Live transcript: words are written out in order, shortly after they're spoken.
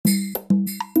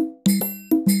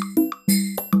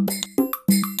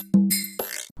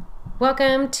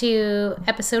Welcome to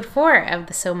episode 4 of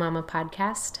the So Mama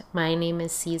podcast. My name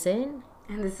is Susan.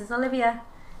 And this is Olivia.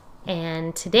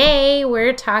 And today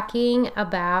we're talking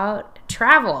about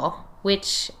travel,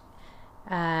 which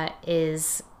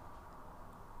is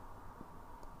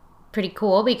pretty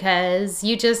cool because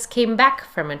you just came back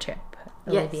from a trip,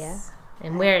 Olivia. Yes.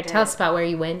 And tell us about where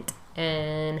you went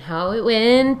and how it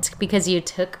went, because you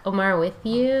took Omar with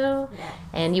you. Yes.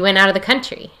 And you went out of the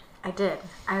country. I did.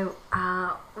 I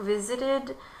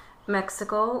visited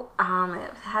Mexico.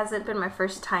 It hasn't been my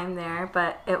first time there,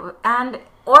 but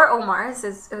Omar's.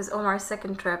 It was Omar's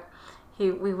second trip.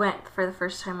 We went for the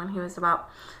first time when he was about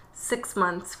 6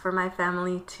 months for my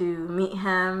family to meet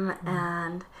him,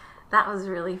 and that was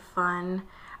really fun.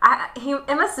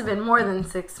 It must have been more than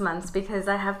 6 months because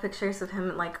I have pictures of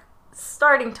him like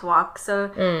starting to walk. So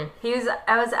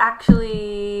I was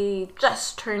actually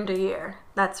just turned a year.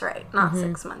 That's right, not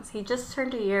 6 months. He just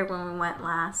turned a year when we went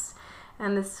last,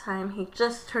 and this time he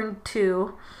just turned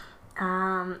 2.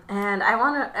 And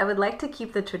I would like to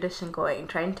keep the tradition going,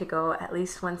 trying to go at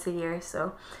least once a year.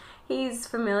 So he's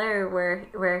familiar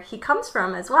where he comes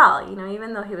from as well. You know,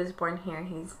 even though he was born here,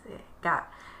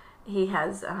 he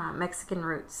has Mexican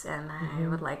roots, and I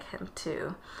would like him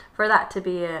for that to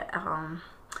be a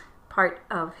part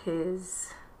of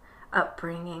his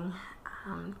upbringing,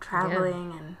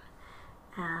 traveling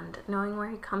and knowing where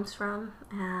he comes from.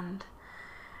 And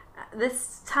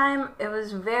this time it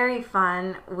was very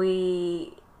fun.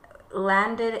 We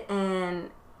landed in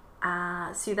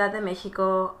Ciudad de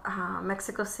Mexico,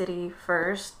 Mexico City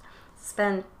first,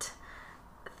 spent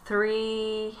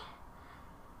 3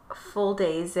 full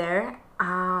days there,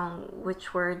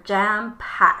 which were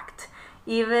jam-packed.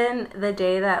 Even the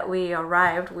day that we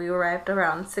arrived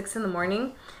around 6 in the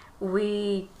morning.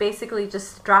 We basically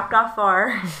just dropped off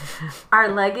our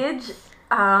luggage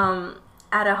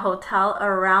at a hotel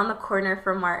around the corner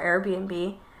from our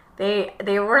Airbnb.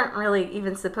 They weren't really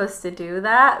even supposed to do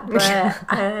that, but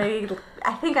I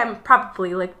think I'm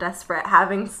probably like desperate,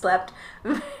 having slept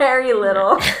very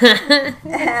little.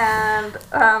 And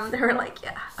they were like,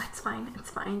 "Yeah, it's fine,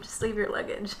 just leave your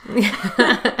luggage." we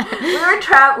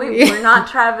were not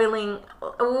traveling.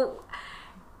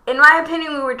 In my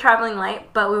opinion, we were traveling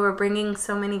light, but we were bringing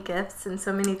so many gifts and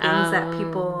so many things that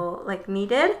people like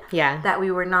needed. Yeah. That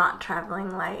we were not traveling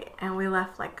light, and we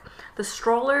left like the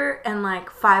stroller and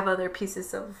like 5 other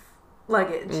pieces of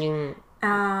luggage. Yeah.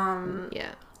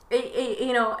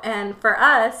 You know, and for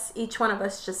us, each one of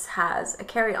us just has a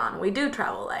carry-on. We do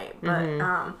travel light,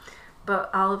 but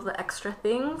all of the extra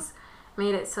things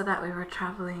made it so that we were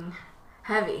traveling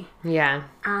heavy. Yeah.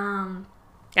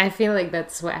 I feel like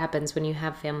that's what happens when you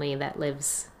have family that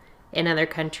lives in other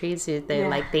countries. They're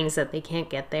like things that they can't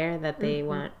get there that they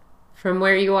want from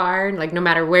where you are. Like no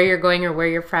matter where you're going or where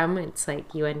you're from, it's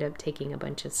like you end up taking a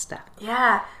bunch of stuff.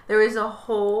 Yeah, there was a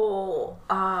whole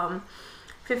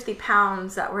 50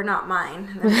 pounds that were not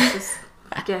mine. That was just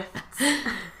gifts.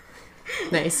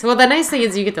 Nice. Well, the nice thing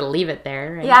is you get to leave it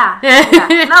there, right? Yeah.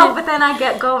 No, but then I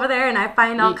go over there and I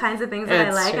find all kinds of things that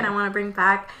I like and I want to bring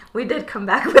back. We did come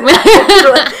back with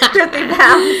that 50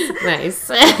 pounds.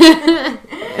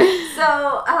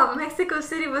 So, Mexico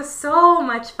City was so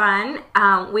much fun.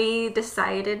 We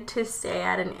decided to stay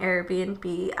at an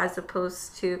Airbnb as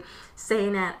opposed to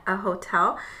staying at a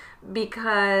hotel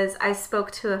because I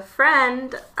spoke to a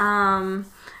friend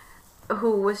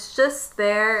who was just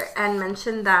there and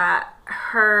mentioned that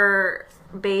her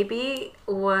baby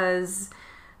was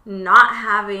not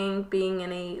being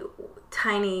in a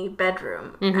tiny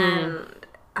bedroom.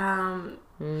 And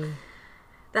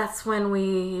that's when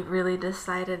we really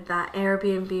decided that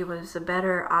Airbnb was a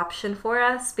better option for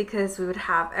us because we would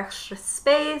have extra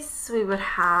space. We would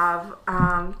have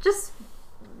just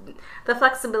the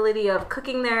flexibility of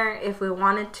cooking there if we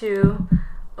wanted to.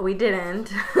 We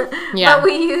didn't. Yeah. But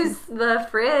we used the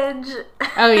fridge.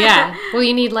 Oh, yeah. Well,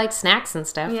 you need, like, snacks and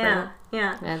stuff, yeah, right?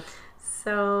 Yeah.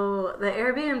 So, the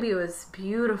Airbnb was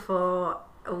beautiful.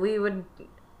 We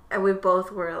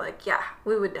both were like, yeah,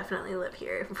 we would definitely live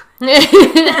here.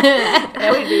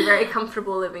 We'd be very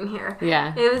comfortable living here.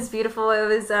 Yeah. It was beautiful.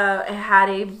 It had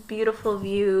a beautiful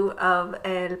view of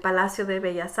El Palacio de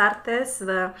Bellas Artes,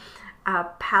 the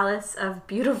Palace of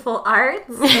Beautiful Arts,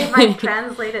 if I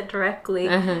translate it directly.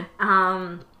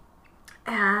 And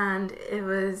it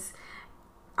was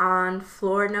on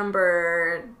floor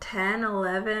number 10,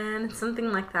 11,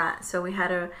 something like that. So we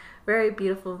had a very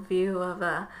beautiful view of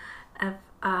a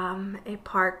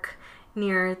park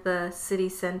near the city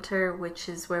center, which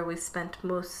is where we spent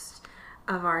most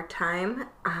of our time.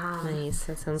 Nice.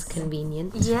 That sounds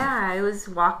convenient. Yeah, it was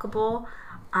walkable.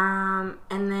 And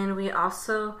then we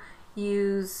also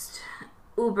used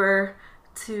Uber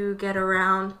to get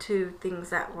around to things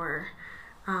that were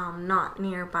not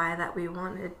nearby that we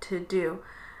wanted to do.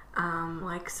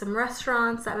 Like some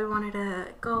restaurants that we wanted to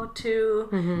go to.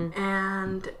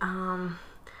 And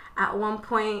at one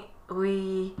point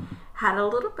we had a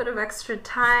little bit of extra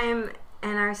time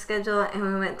in our schedule, and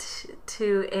we went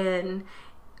to an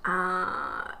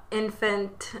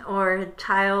infant or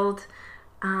child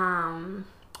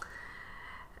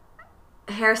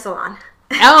hair salon.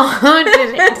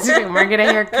 Did Omar get a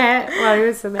haircut while he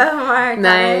was in there? Omar got a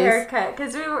haircut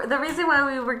because the reason why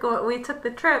we took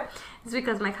the trip is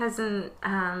because my cousin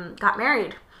got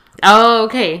married. Oh,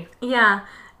 okay. Yeah,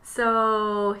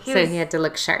 so he had to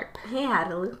look sharp. He had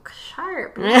to look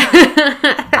sharp. Yeah.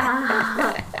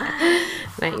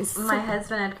 Nice. My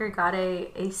husband Edgar got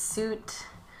a suit,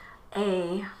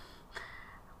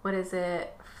 what is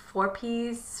it?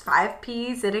 4-piece,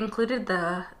 5-piece. It included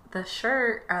the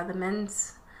shirt, the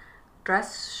men's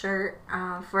dress shirt,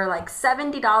 for like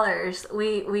 $70.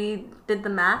 We did the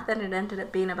math, and it ended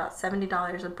up being about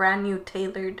 $70. A brand new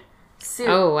tailored suit.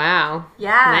 Oh wow!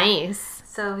 Yeah, nice.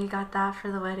 So we got that for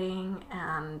the wedding,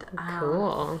 and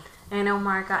cool. And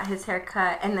Omar got his hair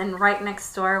cut, and then right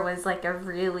next door was like a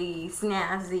really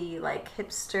snazzy, like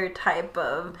hipster type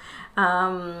of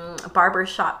barber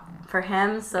shop for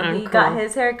him. So he got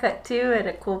his hair cut too at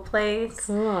a cool place.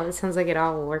 Cool. It sounds like it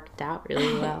all worked out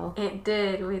really well. It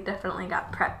did. We definitely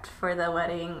got prepped for the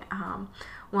wedding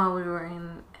while we were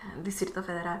in Distrito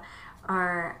Federal,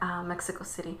 or Mexico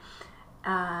City.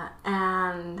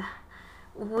 And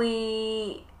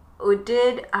we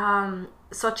did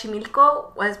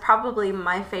Xochimilco was probably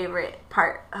my favorite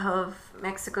part of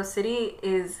Mexico City.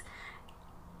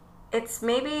 It's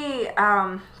maybe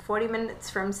 40 minutes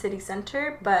from city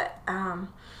center, but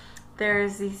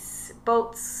there's these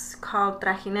boats called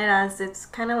trajineras. It's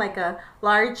kind of like a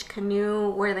large canoe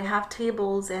where they have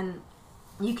tables, and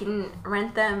you can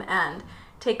rent them and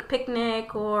take a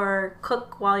picnic or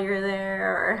cook while you're there,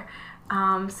 or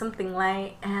something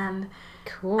light. And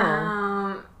cool.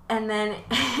 And then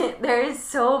there's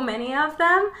so many of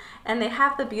them, and they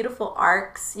have the beautiful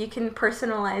arcs. You can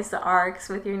personalize the arcs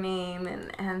with your name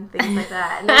and things like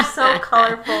that. And they're so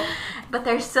colorful, but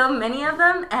there's so many of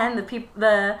them. And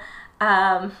the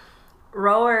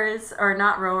rowers, or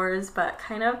not rowers, but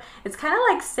it's kind of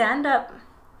like stand up.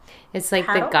 It's like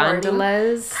the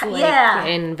gondolas,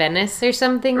 in Venice or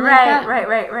something like that.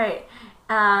 Right.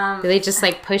 Do they just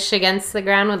like push against the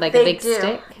ground with like a big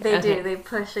stick? They do. They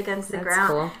push against the ground.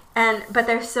 Cool. But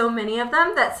there's so many of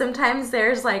them that sometimes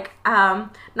there's like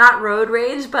not road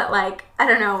rage, but like, I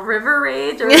don't know, river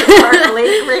rage or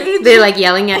lake rage. They're like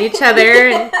yelling at each other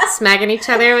and smacking each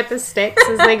other with the sticks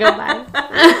as they go by.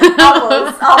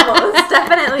 almost.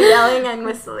 Definitely yelling and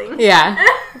whistling. Yeah,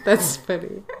 that's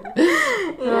funny.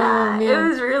 Yeah, it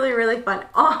was really, really fun.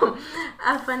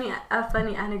 A funny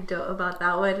anecdote about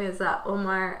that one is that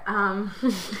Omar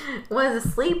was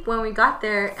asleep when we got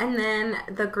there, and then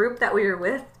the group that we were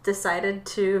with decided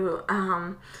to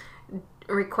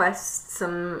request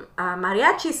some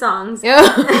mariachi songs.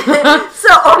 So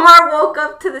Omar woke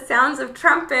up to the sounds of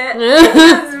trumpet. He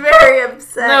was very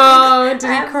upset. No, did he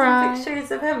I have cry? some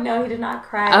pictures of him. No, he did not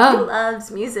cry. Oh. He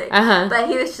loves music, but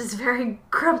he was just very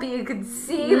grumpy. You could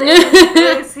see that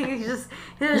in his face.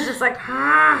 He was just like.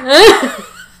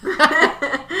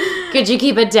 Could you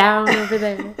keep it down over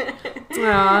there?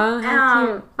 Aww, how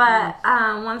cute. But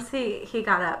once he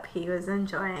got up, he was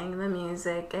enjoying the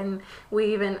music, and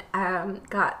we even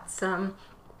got some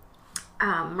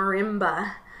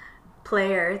marimba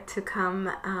player to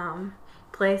come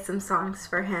play some songs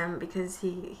for him, because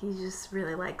he just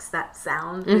really likes that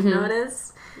sound. We've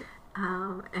noticed.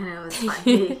 And it was fun.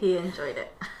 He enjoyed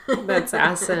it. That's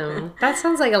awesome. That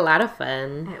sounds like a lot of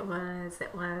fun. It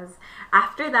was.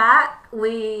 After that,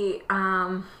 we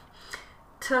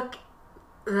took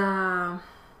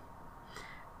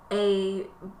a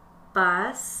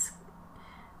bus.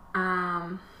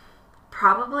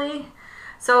 Probably.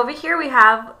 So over here we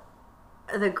have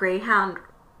the Greyhound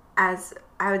as,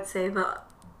 I would say,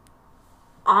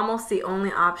 almost the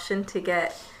only option to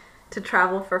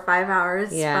travel for 5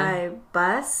 hours by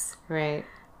bus. Right.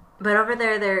 But over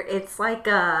there it's like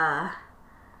a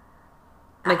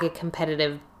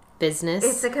competitive business.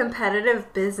 It's a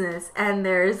competitive business, and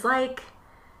there's like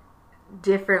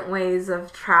different ways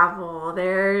of travel.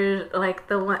 There's like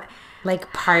the one,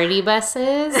 like party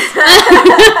buses.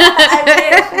 I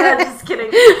mean, no, just kidding.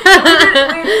 We did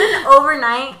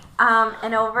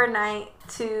an overnight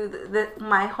to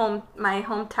my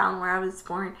hometown where I was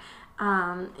born,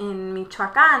 in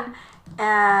Michoacan,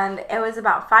 and it was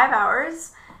about 5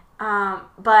 hours,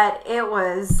 but it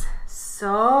was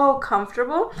so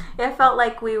comfortable. It felt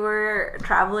like we were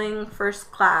traveling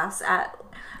first class at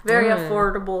very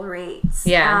affordable rates.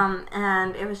 Yeah.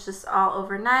 And it was just all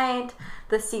overnight.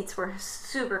 The seats were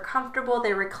super comfortable.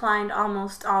 They reclined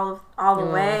almost all the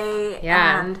way.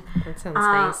 Yeah. And that sounds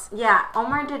nice. yeah,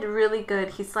 Omar did really good.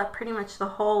 He slept pretty much the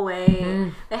whole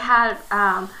way. They had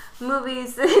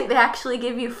movies. They actually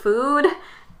give you food.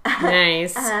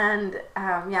 Nice. And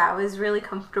yeah, it was really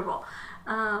comfortable.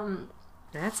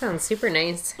 That sounds super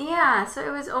nice. Yeah, so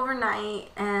it was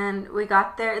overnight, and we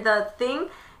got there. The thing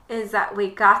is that we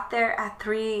got there at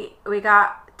 3. We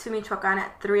got to Michoacan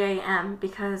at 3 a.m.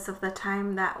 because of the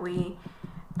time that we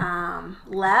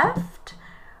left.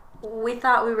 We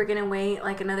thought we were going to wait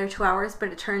like another 2 hours, but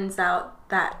it turns out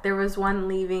that there was one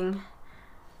leaving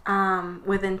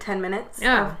within 10 minutes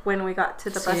of when we got to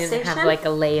the bus You didn't station. have like a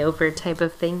layover type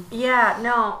of thing? Yeah,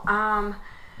 no.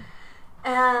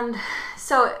 And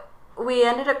so we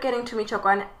ended up getting to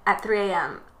Michoacan at 3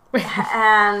 a.m.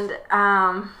 And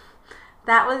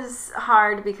that was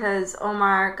hard because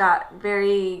Omar got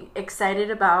very excited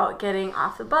about getting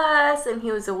off the bus, and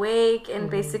he was awake, and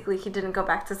basically he didn't go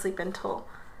back to sleep until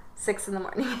 6 in the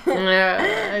morning.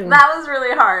 That was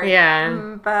really hard.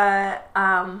 Yeah.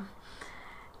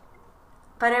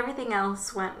 But everything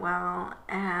else went well,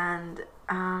 and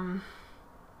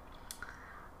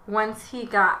once he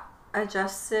got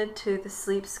adjusted to the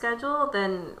sleep schedule,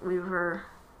 then we were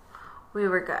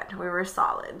good. We were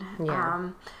solid. Yeah.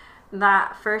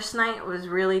 That first night was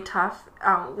really tough.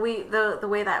 The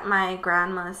way that my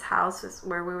grandma's house was,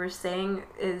 where we were staying,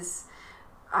 is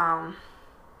all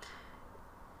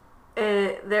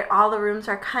the rooms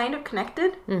are kind of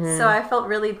connected. So I felt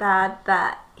really bad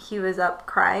that he was up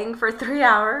crying for 3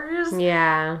 hours.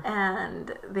 Yeah.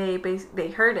 And they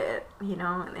heard it,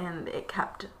 and it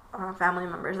kept family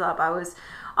members up. I was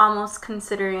almost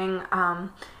considering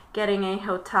getting a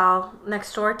hotel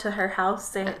next door to her house.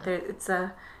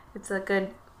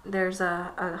 There's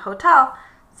a hotel,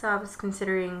 so I was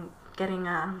considering getting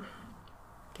a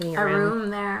room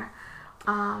there.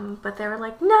 But they were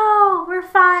like, "No, we're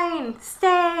fine.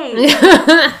 Stay."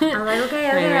 I was like,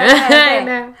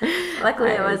 okay.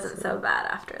 Luckily, it wasn't so bad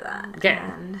after that.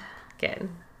 Good.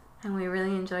 And we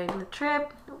really enjoyed the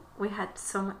trip. We had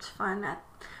so much fun at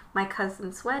my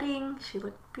cousin's wedding. She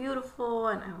looked beautiful,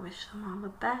 and I wish them all the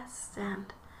best.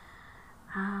 And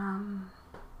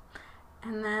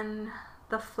then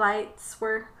the flights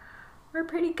were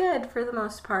pretty good for the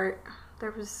most part.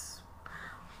 There was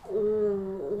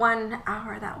 1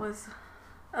 hour that was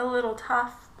a little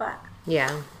tough, but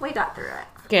yeah, we got through it.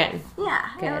 Good.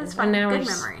 Yeah, Good. It was fun. Good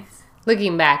memories.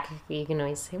 Looking back, you can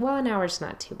always say, well, an hour's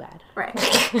not too bad. Right.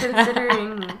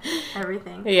 Considering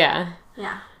everything. Yeah.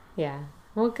 Yeah. Yeah.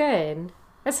 Well, good.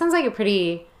 That sounds like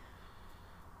a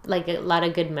lot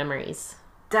of good memories.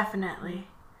 Definitely.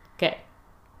 Good.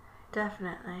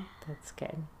 Definitely. That's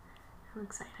good. I'm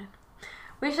excited.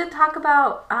 We should talk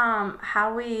about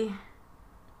how we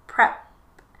prep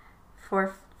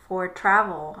for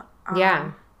travel.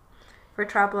 Yeah. For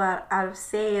travel out of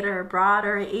state or abroad,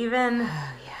 or even...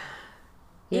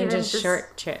 Even just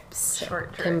short trips.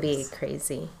 Short trips. Can be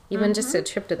crazy. Even just a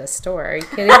trip to the store. Are you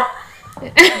kidding?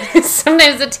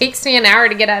 Sometimes it takes me an hour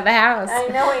to get out of the house. I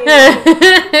know what you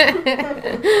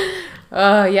mean.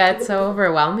 Oh, yeah, it's so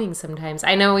overwhelming sometimes.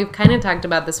 I know we've kind of talked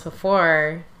about this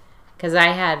before, because I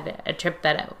had a trip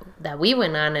that we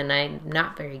went on, and I'm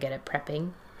not very good at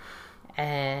prepping.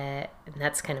 And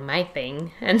that's kind of my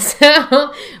thing. And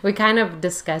so we kind of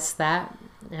discussed that.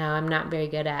 I'm not very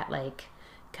good at,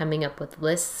 coming up with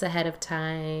lists ahead of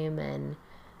time and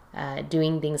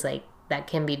doing things that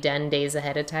can be done days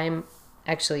ahead of time,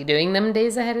 actually doing them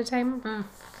days ahead of time.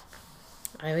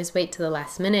 I always wait till the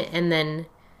last minute. And then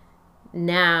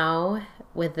now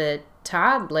with a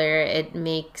toddler, it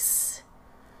makes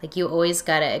you always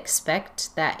got to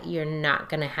expect that you're not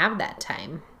going to have that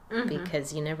time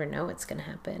because you never know what's going to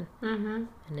happen. And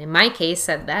in my case,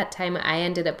 at that time, I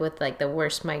ended up with the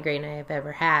worst migraine I have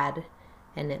ever had.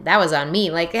 And that was on me.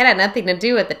 It had nothing to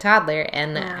do with the toddler,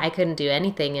 and I couldn't do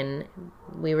anything. And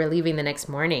we were leaving the next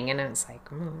morning, and I was like,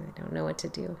 I don't know what to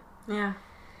do. Yeah,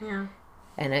 yeah.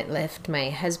 And I left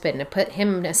my husband to put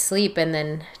him to sleep, and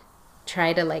then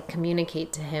try to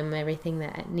communicate to him everything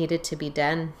that needed to be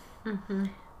done.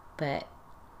 But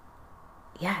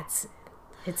yeah,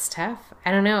 it's tough.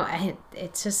 I don't know.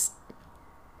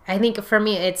 I think for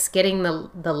me, it's getting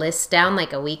the list down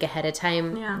a week ahead of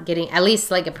time. Yeah. Getting at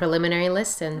least a preliminary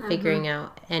list and figuring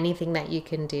out anything that you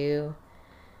can do,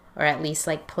 or at least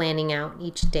planning out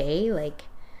each day.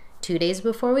 2 days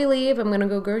before we leave, I'm gonna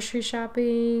go grocery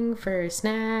shopping for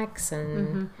snacks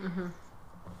and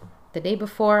the day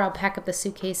before, I'll pack up the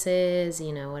suitcases,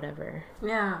 whatever.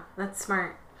 Yeah, that's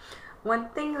smart. One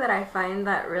thing that I find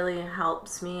that really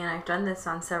helps me, and I've done this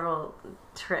on several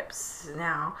trips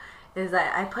now, is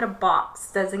that I put a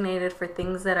box designated for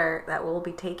things that we'll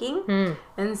be taking.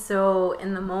 And so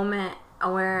in the moment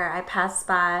where I pass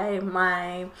by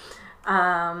my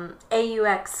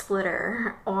AUX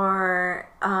splitter or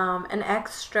an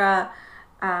extra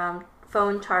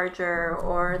phone charger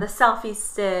or the selfie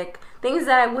stick, things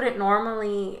that I wouldn't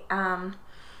normally,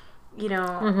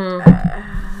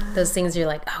 those things you're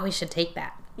like, oh, we should take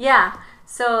that. Yeah.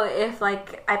 So if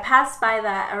like I pass by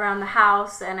that around the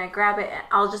house and I grab it,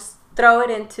 I'll just throw it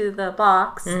into the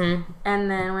box. And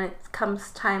then when it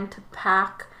comes time to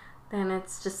pack, then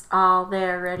it's just all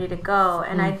there ready to go.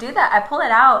 And I do that. I pull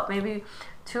it out maybe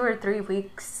 2 or 3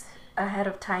 weeks ahead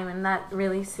of time, and that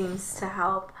really seems to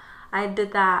help. I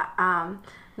did that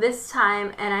this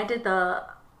time, and I did the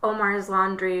Omar's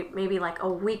laundry maybe like a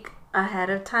week ahead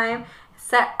of time.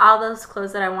 Set all those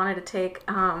clothes that I wanted to take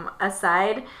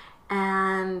aside,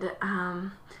 and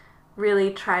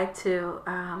really try to.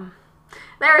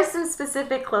 There are some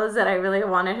specific clothes that I really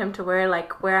wanted him to wear.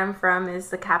 Like where I'm from is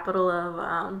the capital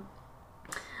of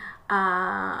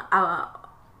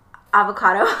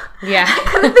avocado. Yeah. I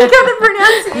couldn't think of the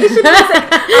pronunciation. I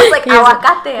was like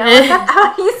aguacate.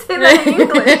 How do you say that in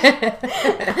English?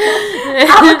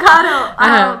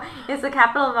 Avocado. It's the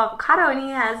capital of avocado, and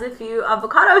he has a few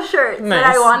avocado shirts that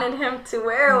I wanted him to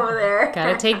wear over there.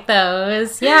 Gotta take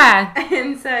those. Yeah.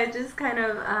 And so I just kind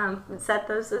of set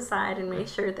those aside and made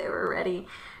sure they were ready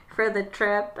for the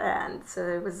trip, and so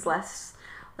there was less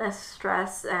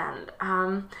stress, and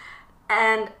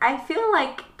I feel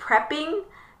like prepping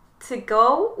to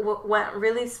go went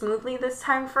really smoothly this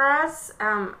time for us.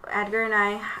 Edgar and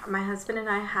I, my husband and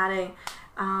I, had a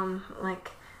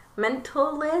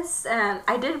mental list, and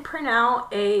I did print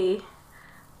out a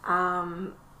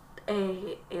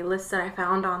list that I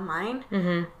found online.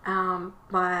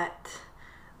 But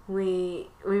we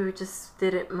just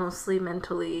did it mostly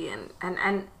mentally, and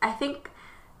I think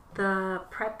the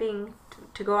prepping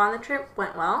to go on the trip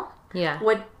went well. Yeah.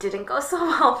 What didn't go so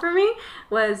well for me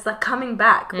was the coming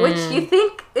back, which you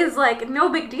think is like no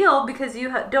big deal because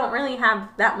you don't really have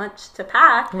that much to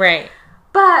pack. Right.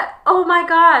 But, oh my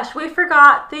gosh, we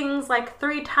forgot things like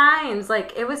 3 times.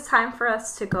 Like, it was time for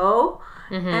us to go,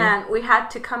 and we had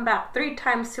to come back 3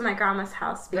 times to my grandma's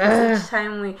house because each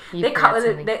time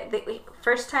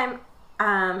first time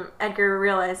Edgar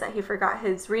realized that he forgot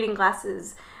his reading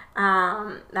glasses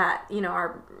that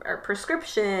are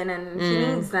prescription, and he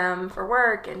needs them for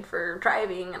work and for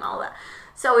driving and all that.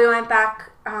 So we went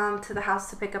back to the house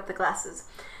to pick up the glasses.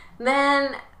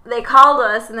 Then they called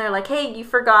us and they're like, "Hey, you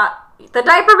forgot the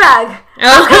diaper bag."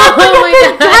 Oh my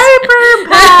god! Diaper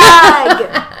bag!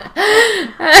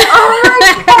 Oh my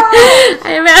god!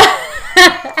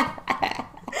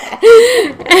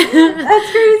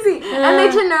 That's crazy. And they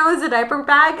didn't know it was a diaper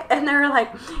bag, and they were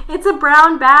like, "It's a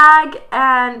brown bag,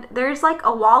 and there's like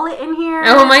a wallet in here."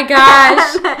 Oh my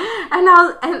gosh!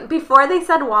 and before they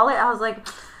said wallet, I was like,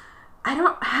 "I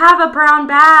don't have a brown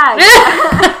bag."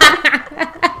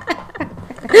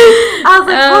 I was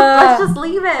like, "Well, let's just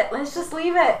leave it. Let's just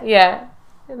leave it." Yeah.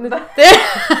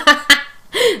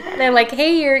 They're like,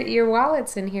 "Hey, your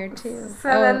wallet's in here too."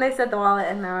 So then they said the wallet,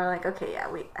 and they were like, "Okay, yeah,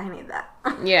 I need that."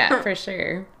 Yeah, for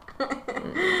sure. Oh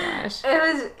my gosh.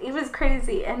 It was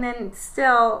crazy, and then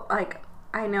still, like,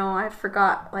 I know I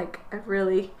forgot like a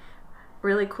really,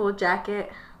 really cool jacket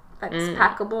that's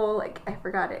packable. Like, I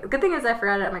forgot it. The good thing is I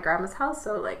forgot it at my grandma's house,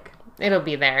 so like it'll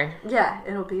be there. Yeah,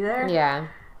 it'll be there. Yeah.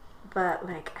 But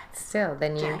like still,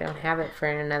 then you don't have it for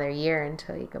another year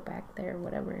until you go back there,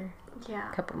 whatever. Yeah.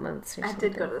 A couple months or I something.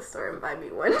 did go to the store and buy me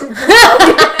one.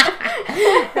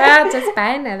 Well, just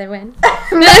buy another one.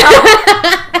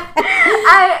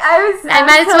 I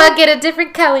might as well get a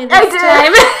different color this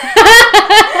time.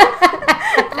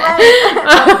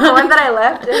 The one that I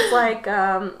left is like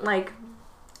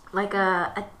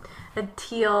a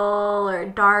teal or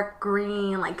dark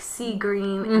green, like sea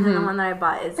green, and then the one that I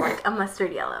bought is like a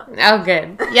mustard yellow. Oh,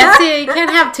 good. Yeah, see, you can't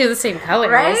have 2 of the same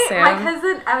colors. Right? So. My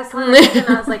cousin, I was telling my cousin,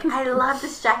 I was like, "I love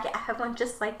this jacket. I have one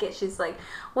just like it." She's like,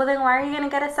 "Well, then why are you going to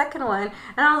get a second one?"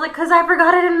 And I was like, "Because I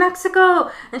forgot it in Mexico."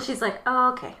 And she's like,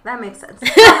 "Oh, okay. That makes sense. Go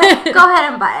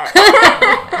ahead and buy it."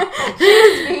 She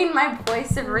was being my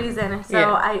voice of reason, so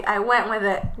yeah. I went with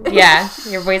it. Yeah,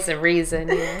 your voice of reason.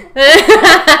 Yeah.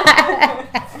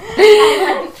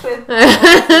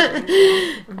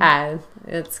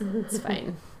 It's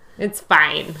fine. It's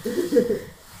fine.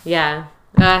 Yeah.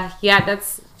 Yeah,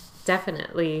 that's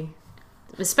definitely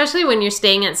especially when you're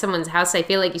staying at someone's house, I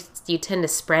feel like you tend to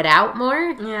spread out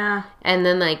more. Yeah. And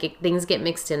then, like, things get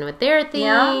mixed in with their things.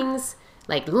 Yeah.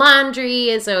 Like, laundry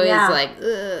is always, like,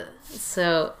 ugh.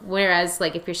 So, whereas,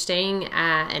 like, if you're staying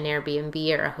at an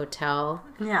Airbnb or a hotel,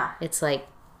 it's like,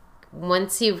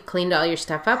 once you've cleaned all your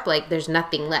stuff up, like, there's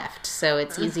nothing left. So,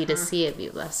 it's easy to see if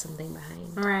you left something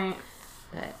behind. Right.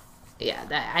 But, yeah,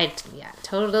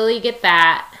 totally get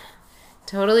that.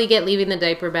 Totally get leaving the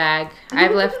diaper bag.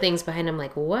 I've left things behind. I'm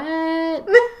like, what?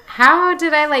 How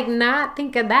did I, like, not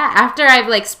think of that? After I've,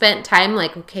 like, spent time,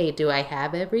 like, okay, do I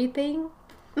have everything?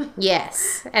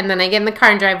 Yes. And then I get in the car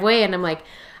and drive away, and I'm like,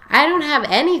 I don't have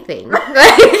anything. Like,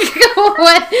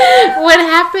 what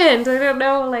happened? I don't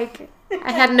know. Like,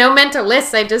 I had no mental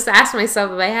list. I just asked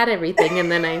myself if I had everything,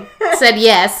 and then I said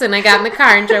yes, and I got in the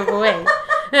car and drove away.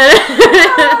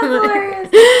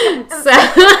 So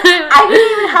I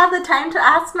didn't even have the time to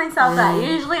ask myself that.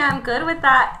 Usually I'm good with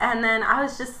that, and then I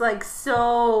was just like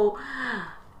so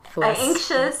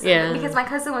anxious because my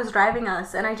cousin was driving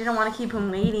us, and I didn't want to keep him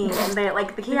waiting. And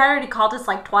he had already called us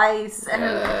like twice, and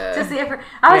to see if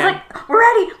I was like, "We're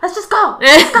ready. Let's just go.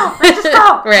 Let's just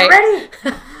go. Right. We're ready."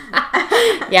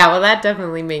 Yeah, well, that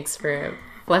definitely makes for a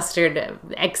flustered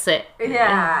exit.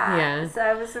 Yeah. So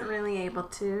I wasn't really able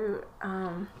to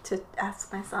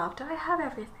ask myself, do I have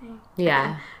everything?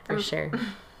 Yeah, for sure.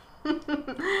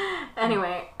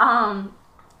 Anyway,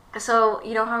 so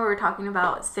you know how we were talking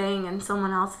about staying in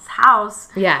someone else's house?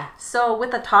 Yeah. So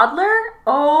with a toddler,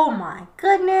 oh my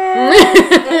goodness,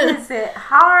 is it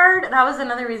hard? That was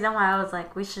another reason why I was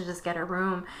like, we should just get a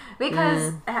room,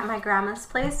 because at my grandma's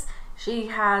place, she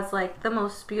has like the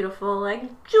most beautiful like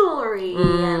jewelry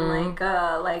and like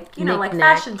you know, like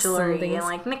fashion jewelry and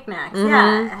like knickknacks,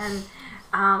 and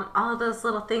all of those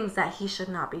little things that he should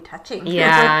not be touching.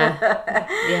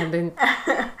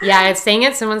 Staying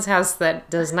at someone's house that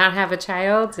does not have a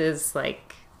child is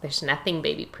like, there's nothing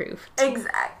baby proofed.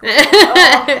 Exactly.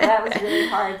 That was really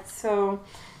hard. So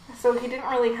he didn't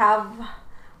really have.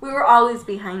 We were always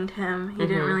behind him. He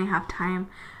didn't really have time.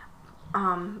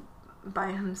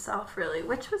 By himself, really,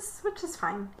 which is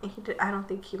fine. I don't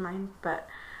think he minded, but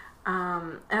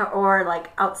or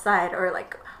like outside, or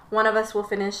like one of us will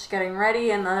finish getting ready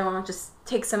and the other one just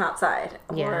takes him outside,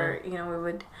 or you know, we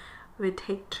would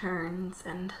take turns,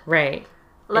 and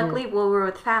luckily we were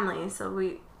with family, so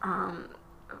we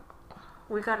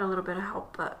got a little bit of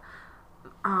help, but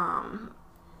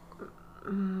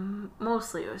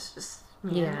mostly it was just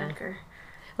me and Edgar.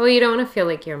 Well, you don't want to feel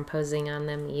like you're imposing on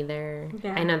them either.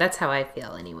 Yeah. I know that's how I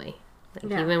feel anyway.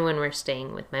 Like even when we're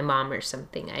staying with my mom or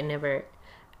something, I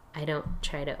don't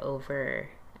try to over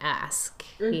ask,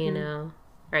 you know,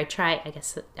 or I try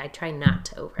not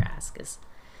to over ask is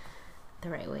the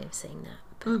right way of saying that.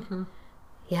 But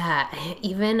yeah,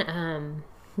 even,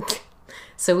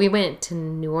 so we went to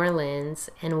New Orleans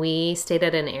and we stayed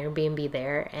at an Airbnb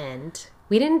there, and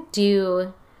we didn't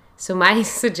do. So my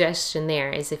suggestion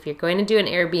there is, if you're going to do an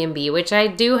Airbnb, which I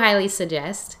do highly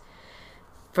suggest,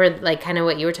 for like kind of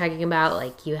what you were talking about,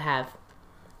 like you have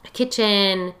a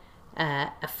kitchen,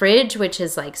 a fridge, which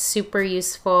is like super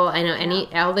useful. I know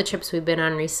all the trips we've been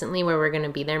on recently where we're going to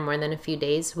be there more than a few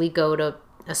days, we go to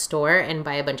a store and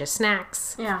buy a bunch of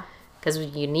snacks. Yeah. Because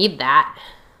you need that.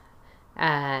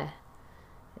 And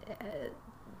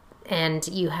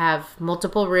you have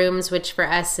multiple rooms, which for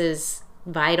us is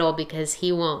vital because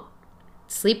he won't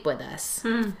sleep with us.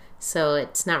 So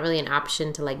it's not really an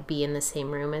option to like be in the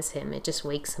same room as him. It just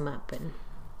wakes him up. And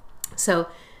so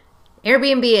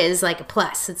Airbnb is like a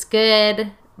plus. It's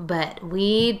good, but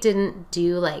we didn't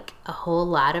do like a whole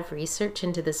lot of research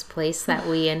into this place that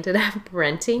we ended up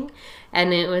renting.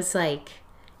 And it was like,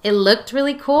 it looked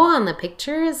really cool on the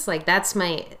pictures. Like that's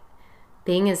my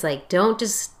thing, is like, don't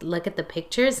just look at the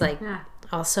pictures. Like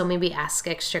also maybe ask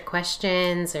extra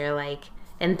questions, or like,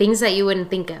 and things that you wouldn't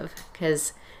think of,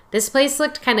 because this place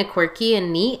looked kind of quirky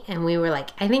and neat, and we were like,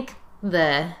 I think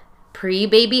the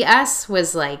pre-baby us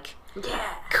was like,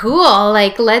 cool,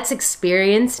 like let's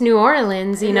experience New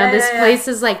Orleans, you know, this place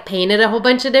is like painted a whole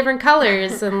bunch of different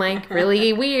colors and like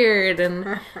really weird,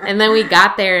 and then we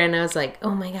got there and I was like,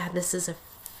 oh my god, this is a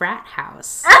frat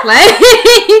house. Like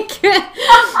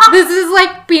this is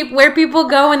like where people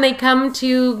go when they come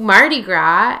to Mardi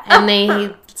Gras, and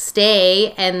they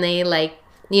stay, and they like,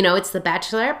 you know, it's the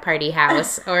bachelorette party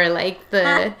house, or like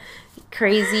the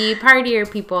crazy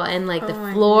partier people, and like the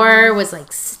floor was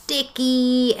like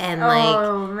sticky and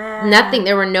like nothing.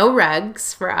 There were no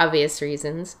rugs for obvious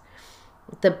reasons.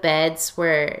 the beds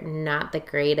were not the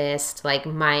greatest. Like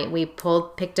we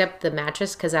picked up the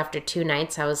mattress because after 2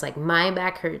 nights I was like, my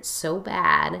back hurts so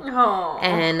bad. Oh.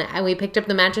 And we picked up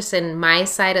the mattress and my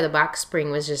side of the box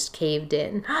spring was just caved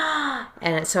in.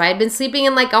 And so I'd been sleeping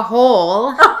in like a hole.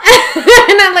 And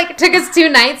it took us 2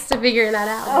 nights to figure that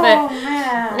out. Oh,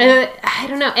 man. I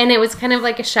don't know. And it was kind of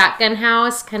like a shotgun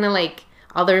house, kind of like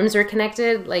all the rooms were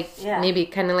connected, maybe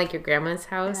kind of like your grandma's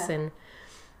house. Yeah. And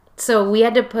so we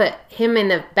had to put him in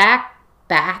the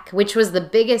back, which was the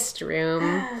biggest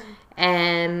room.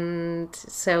 And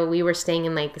so we were staying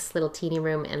in like this little teeny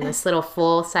room and this little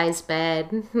full-size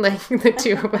bed. Like the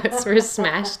 2 of us were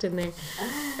smashed in there.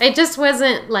 It just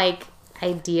wasn't like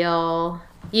ideal.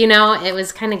 You know, it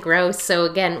was kind of gross. So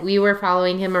again, we were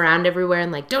following him around everywhere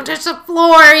and like, don't touch the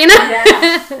floor, you know?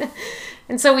 Yeah.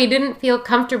 And so we didn't feel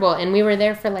comfortable. And we were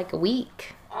there for like a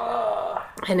week.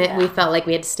 We felt like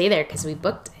we had to stay there because we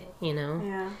booked it. You know?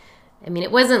 Yeah. I mean,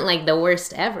 it wasn't like the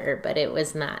worst ever, but it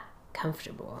was not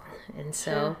comfortable. And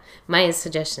so my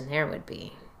suggestion there would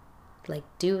be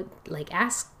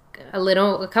ask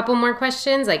a couple more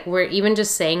questions. Like we're even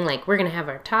just saying like, we're going to have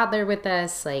our toddler with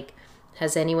us. Like,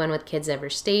 has anyone with kids ever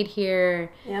stayed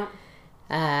here? Yeah.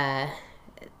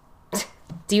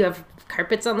 Do you have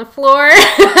carpets on the floor?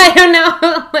 I don't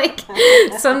know, like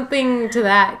something to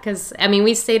that. Because I mean,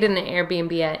 we stayed in an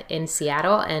Airbnb in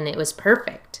Seattle, and it was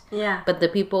perfect. Yeah. But the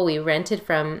people we rented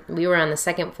from, we were on the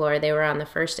 2nd floor, they were on the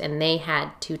 1st, and they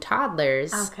had 2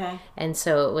 toddlers. Okay. And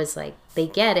so it was like, they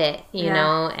get it, you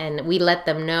know, and we let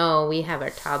them know we have our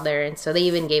toddler. And so they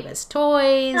even gave us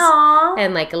toys. Aww.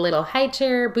 And like a little high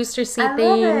chair, booster seat I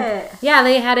thing. love it. Yeah,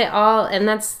 they had it all. And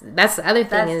that's the other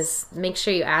thing is make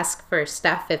sure you ask for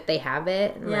stuff if they have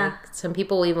it. Yeah. Like some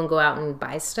people will even go out and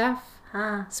buy stuff.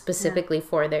 Specifically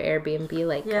for their Airbnb,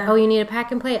 like, oh, you need a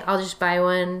pack and play? I'll just buy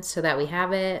one so that we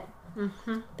have it.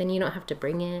 Mm-hmm. Then you don't have to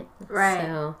bring it. Right.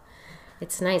 So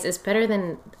it's nice. It's better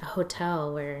than a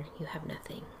hotel where you have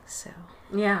nothing. So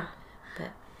yeah.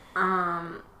 But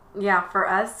yeah, for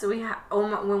us,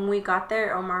 Omar, when we got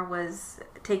there, Omar was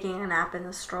taking a nap in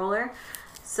the stroller,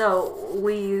 so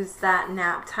we used that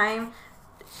nap time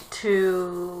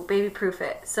to baby proof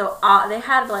it. So they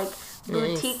had like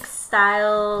boutique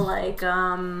style, like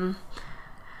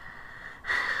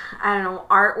I don't know,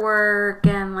 artwork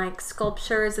and like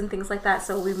sculptures and things like that.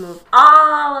 So we moved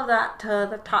all of that to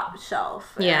the top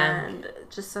shelf. Yeah. And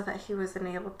just so that he wasn't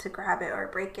able to grab it or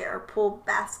break it or pull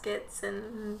baskets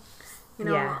and, you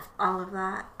know, all of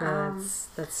that.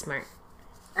 That's smart.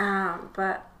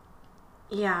 But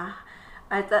yeah,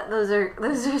 I thought those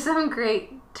are some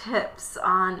great tips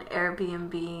on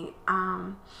Airbnb.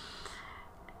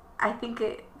 I think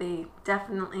they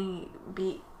definitely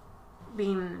beat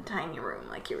being in a tiny room,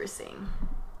 like you were saying.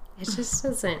 It just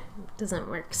doesn't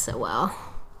work so well.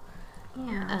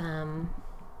 Yeah.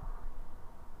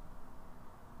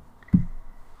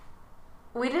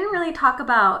 We didn't really talk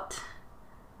about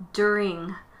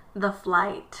during the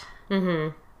flight.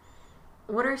 Mm-hmm.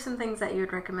 What are some things that you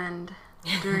would recommend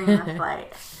during the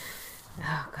flight?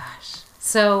 Oh gosh.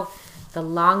 So the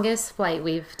longest flight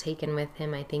we've taken with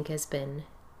him, I think, has been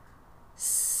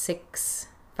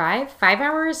 5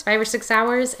 or 6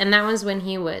 hours, and that was when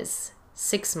he was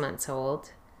 6 months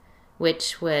old,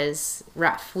 which was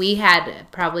rough. We had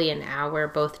probably an hour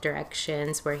both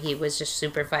directions where he was just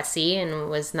super fussy and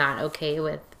was not okay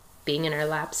with being in our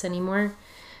laps anymore.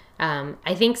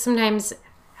 I think sometimes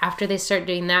after they start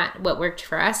doing that, what worked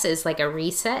for us is like a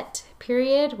reset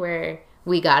period where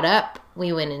we got up,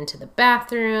 we went into the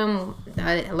bathroom.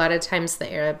 A lot of times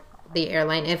the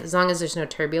airline, as long as there's no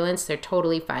turbulence, they're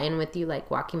totally fine with you like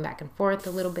walking back and forth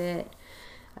a little bit.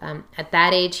 At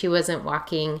that age, he wasn't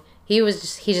walking. He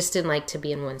just didn't like to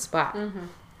be in one spot. Mm-hmm.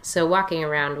 So walking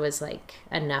around was like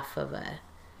enough of a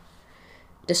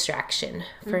distraction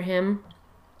for him.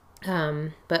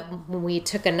 But we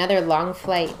took another long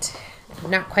flight,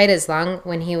 not quite as long,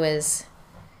 when he was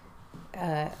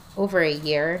over a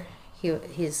year.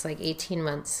 He's like 18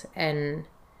 months, and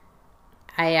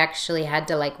I actually had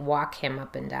to like walk him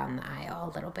up and down the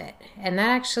aisle a little bit. And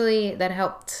that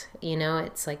helped, you know.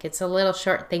 It's like, it's a little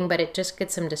short thing, but it just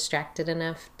gets him distracted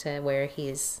enough to where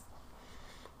he's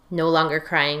no longer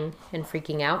crying and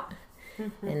freaking out.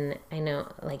 Mm-hmm. And I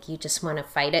know, like, you just want to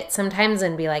fight it sometimes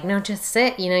and be like, no, just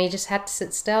sit, you know, you just have to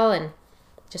sit still, and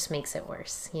it just makes it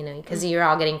worse, you know, because you're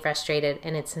all getting frustrated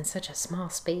and it's in such a small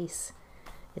space.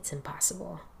 It's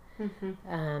impossible.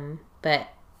 Mm-hmm. But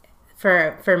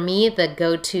for me, the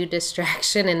go-to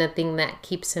distraction and the thing that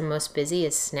keeps him most busy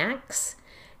is snacks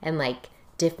and like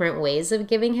different ways of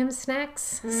giving him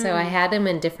snacks. So I had him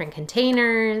in different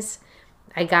containers.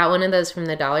 I got one of those from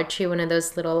the Dollar Tree, one of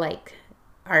those little like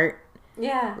art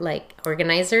Yeah. like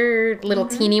organizer, little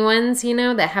teeny ones, you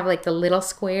know, that have like the little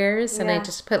squares. And I Yeah.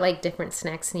 just put like different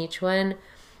snacks in each one.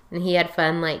 And he had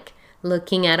fun like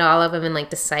looking at all of them and like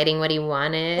deciding what he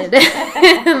wanted.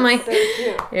 And like So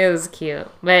cute. it was cute.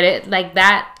 But it like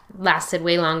that lasted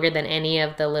way longer than any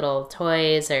of the little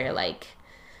toys or like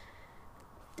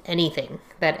anything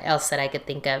that else that I could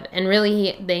think of. And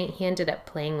really he ended up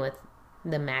playing with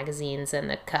the magazines and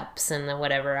the cups and the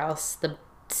whatever else, the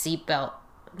seatbelt,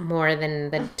 more than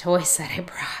the toys that I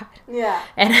brought. Yeah.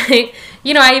 And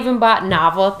I even bought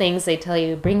novel things. They tell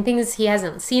you bring things he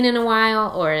hasn't seen in a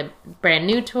while or brand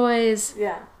new toys.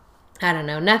 Yeah. I don't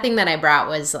know. Nothing that I brought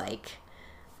was like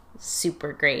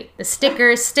super great. The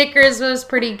stickers was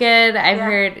pretty good. I've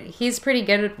heard he's pretty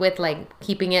good with like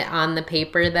keeping it on the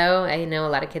paper though. I know a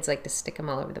lot of kids like to stick them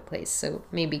all over the place. So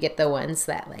maybe get the ones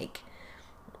that like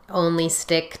only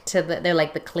stick to they're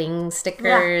like the cling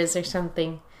stickers or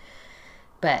something.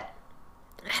 But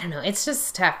I don't know. It's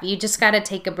just tough. You just got to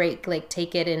take a break, like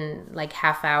take it in like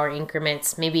half-hour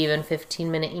increments, maybe even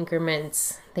 15-minute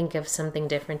increments. Think of something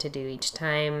different to do each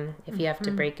time. If you have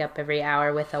to break up every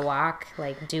hour with a walk,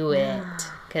 like do it,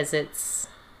 because it's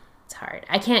hard.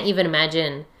 I can't even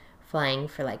imagine flying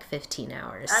for like 15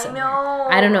 hours. I know.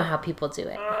 I don't know how people do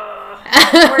it.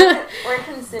 We're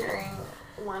considering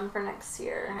one for next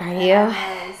year. Are you?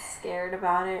 I'm really scared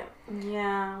about it.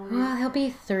 Yeah. Well, he'll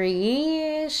be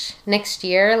 3-ish next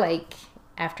year, like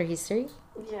after he's 3.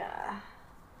 Yeah.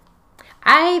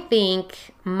 I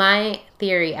think my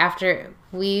theory, after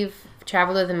we've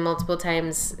traveled with him multiple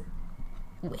times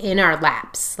in our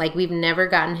laps, like we've never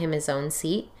gotten him his own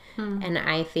seat. And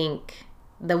I think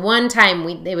the one time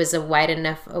it was a wide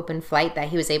enough open flight that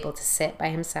he was able to sit by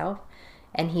himself,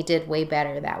 and he did way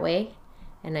better that way.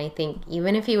 And I think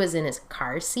even if he was in his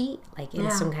car seat, like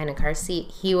in some kind of car seat,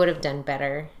 he would have done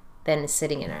better than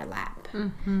sitting in our lap.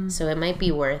 So it might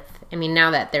be worth, I mean,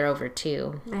 now that they're over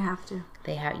 2, They have to.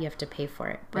 you have to pay for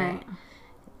it. But,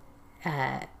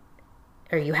 Right.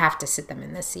 or you have to sit them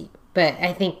in the seat. But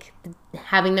I think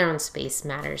having their own space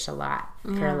matters a lot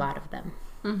for a lot of them.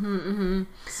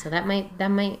 So that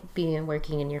might be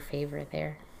working in your favor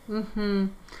there.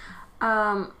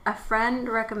 A friend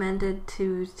recommended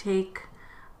to take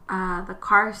the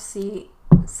car seat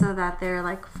so that they're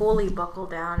like fully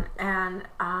buckled down, and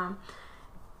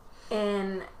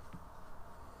in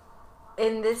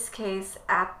this case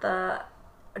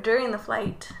during the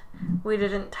flight we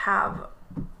didn't have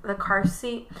the car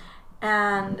seat,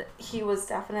 and he was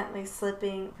definitely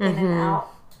slipping in and out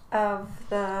of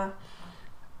the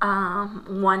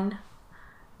one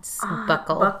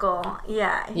buckle.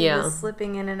 Yeah, he was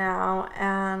slipping in and out,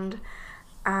 and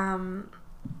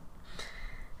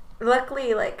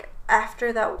luckily, like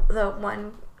after the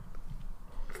one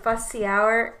fussy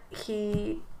hour,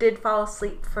 he did fall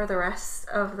asleep for the rest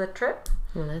of the trip.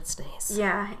 Well, that's nice.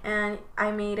 Yeah, and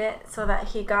I made it so that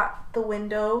he got the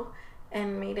window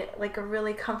and made it like a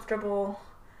really comfortable,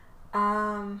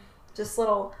 just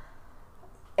little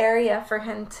area for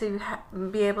him to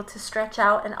be able to stretch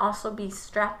out and also be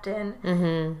strapped in.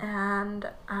 And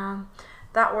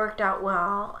that worked out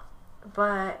well.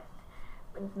 But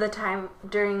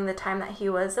during the time that he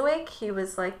was awake, he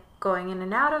was like going in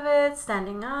and out of it,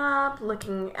 standing up,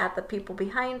 looking at the people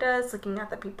behind us, looking at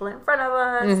the people in front of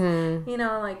us, you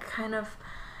know, like kind of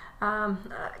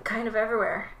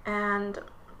everywhere. And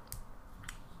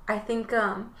I think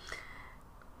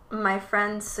my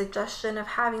friend's suggestion of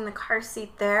having the car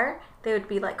seat there, they would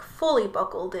be like fully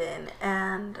buckled in,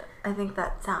 and I think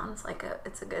that sounds like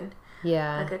it's a good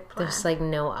Yeah, a good plan. there's like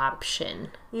no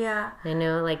option. Yeah. I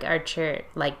know, like Archer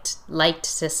liked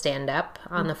to stand up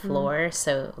on the floor,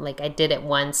 so like I did it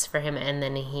once for him, and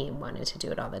then he wanted to do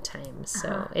it all the time.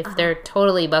 So if they're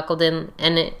totally buckled in,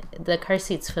 and the car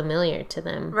seat's familiar to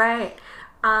them, Right.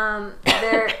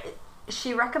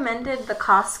 She recommended the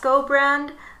Costco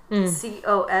brand,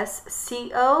 Cosco,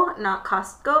 not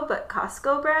Costco, but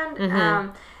Costco brand.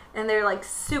 And they're like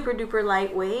super duper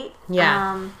lightweight.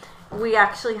 Yeah. We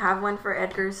actually have one for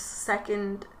Edgar's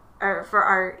for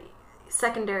our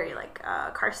secondary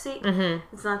car seat.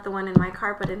 It's not the one in my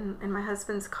car, but in my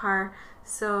husband's car.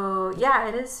 So yeah,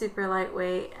 it is super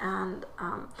lightweight, and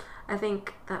I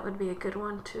think that would be a good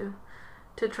one to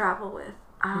travel with.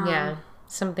 yeah,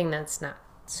 something that's not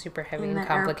super heavy in and the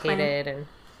complicated, and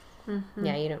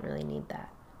yeah, you don't really need that.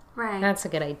 Right. That's a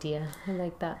good idea. I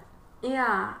like that.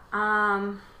 Yeah.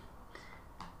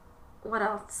 What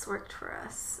else worked for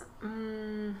us?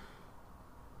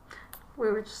 We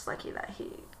were just lucky that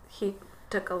he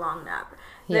took a long nap.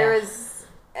 There was,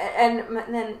 and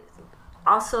then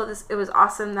also it was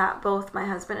awesome that both my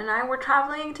husband and I were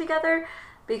traveling together,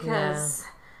 because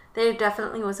there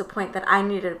definitely was a point that I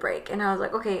needed a break, and I was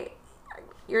like, okay,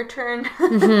 your turn.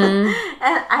 And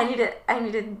I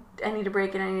need a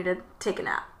break, and I need to take a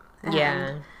nap.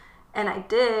 And I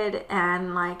did,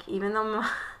 and like even though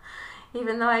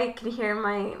I could hear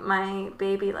my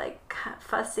baby like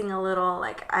fussing a little,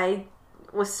 like I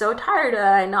was so tired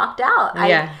that I knocked out.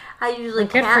 I usually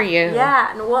Good can't. for you.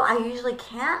 Yeah, well, I usually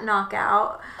can't knock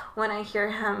out when I hear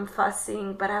him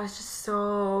fussing, but I was just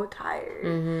so tired,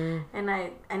 and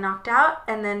I knocked out,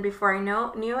 and then before I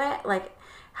knew it, like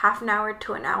half an hour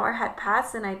to an hour had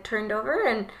passed, and I turned over,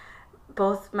 and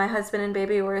both my husband and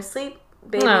baby were asleep.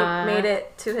 Baby made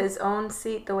it to his own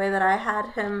seat the way that I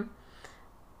had him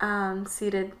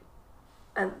seated,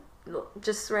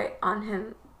 just right on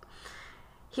him.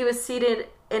 He was seated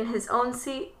in his own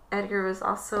seat. Edgar was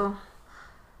also,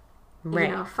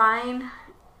 fine.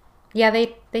 Yeah,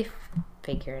 they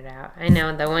figure it out. I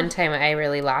know the one time I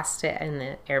really lost it in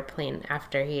the airplane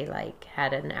after he like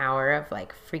had an hour of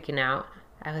like freaking out.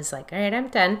 I was like, all right, I'm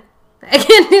done. I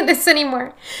can't do this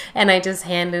anymore. And I just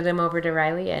handed him over to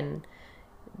Riley, and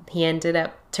he ended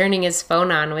up turning his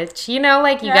phone on, which, you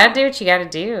gotta do what you gotta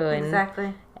do. And,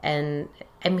 exactly. And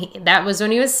I mean, that was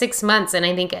when he was 6 months, and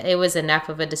I think it was enough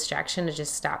of a distraction to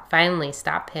just finally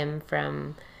stop him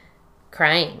from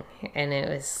crying. And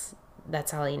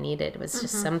that's all he needed, was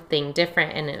just something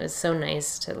different. And it was so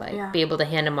nice to be able to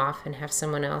hand him off and have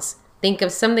someone else think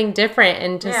of something different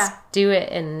and just do it,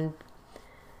 and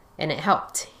it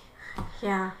helped.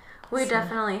 Yeah. We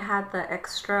definitely had the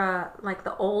extra, like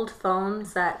the old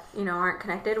phones that, aren't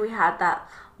connected. We had that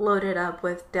loaded up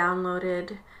with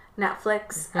downloaded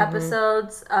Netflix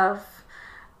episodes of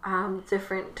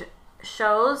different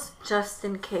shows, just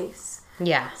in case.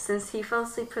 Yeah. Since he fell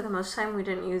asleep for the most time, we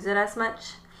didn't use it as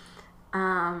much.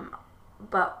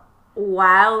 But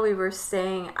while we were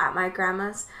staying at my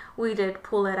grandma's, we did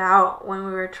pull it out when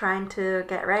we were trying to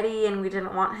get ready, and we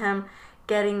didn't want him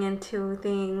getting into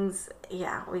things.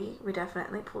 Yeah, we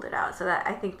definitely pulled it out. So that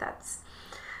I think that's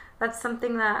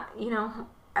something that,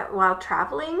 while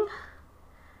traveling,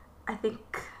 I think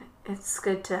it's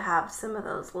good to have some of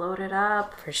those loaded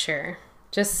up. For sure.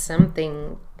 Just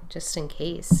something, just in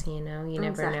case, you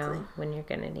never know when you're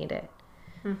going to need it.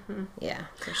 Yeah,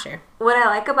 for sure. What I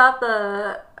like about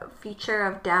the feature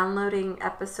of downloading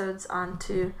episodes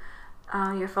onto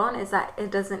your phone is that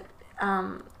it doesn't,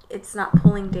 it's not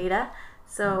pulling data.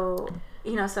 So,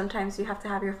 sometimes you have to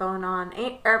have your phone on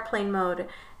airplane mode,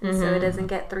 and so it doesn't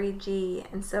get 3G.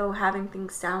 And so having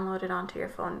things downloaded onto your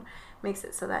phone makes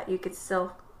it so that you could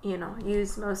still,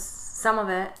 use some of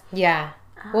it. Yeah.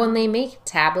 Well, and they make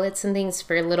tablets and things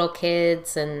for little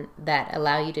kids, and that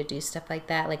allow you to do stuff like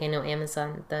that. Like I know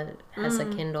Amazon has a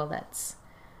Kindle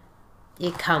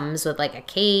it comes with like a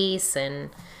case, and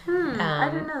I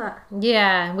didn't know that.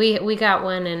 Yeah, we got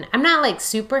one, and I'm not like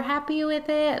super happy with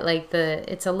it. Like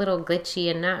it's a little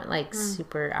glitchy and not like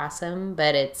super awesome,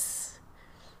 but it's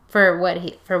for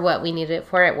what we needed it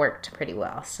for. It worked pretty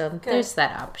well. So there's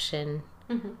that option.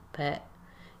 But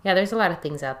yeah, there's a lot of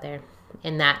things out there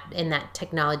in that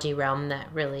technology realm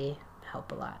that really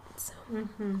help a lot. So.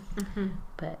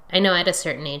 But I know at a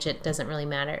certain age it doesn't really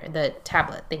matter. The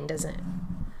tablet thing doesn't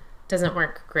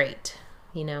work great,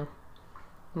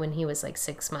 When he was like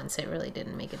 6 months, it really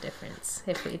didn't make a difference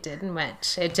if we did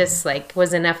much. It just like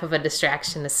was enough of a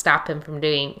distraction to stop him from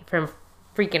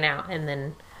freaking out, and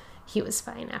then he was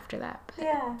fine after that. But.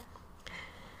 Yeah.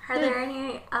 Are there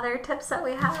any other tips that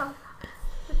we have?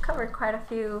 We've covered quite a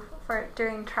few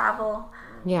during travel.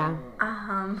 Yeah.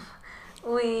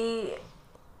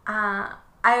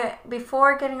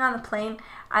 Before getting on the plane,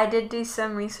 I did do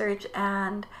some research,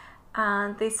 and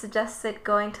they suggested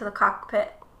going to the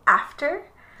cockpit after.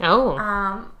 Oh.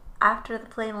 After the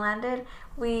plane landed.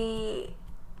 We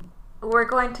were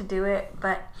going to do it,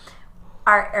 but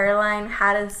our airline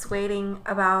had us waiting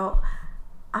about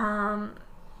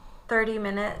 30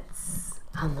 minutes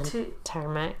on the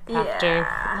tarmac after.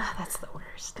 Yeah. Oh, that's the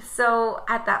worst. So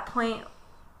at that point,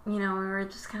 we were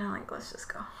just kind of like, let's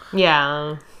just go.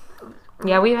 Yeah.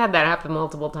 Yeah, we've had that happen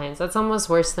multiple times. That's almost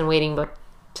worse than waiting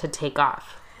to take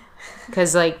off.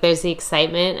 Because, like, there's the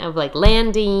excitement of, like,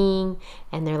 landing,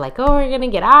 and they're like, oh, we're going to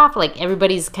get off. Like,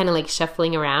 everybody's kind of, like,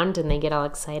 shuffling around, and they get all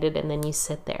excited, and then you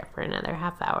sit there for another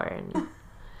half hour, and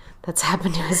that's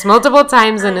happened to us multiple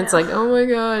times, and it's like, oh, my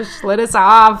gosh, let us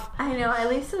off. I know. At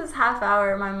least it was half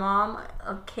hour. My mom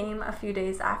came a few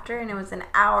days after, and it was an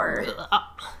hour.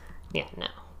 Yeah, no.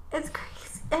 It's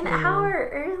crazy. An hour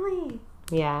early.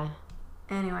 Yeah.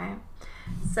 Anyway,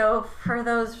 so for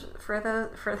those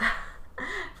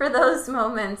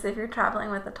moments, if you're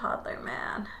traveling with a toddler,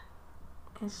 man,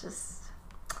 it's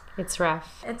It's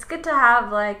rough. It's good to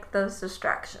have like those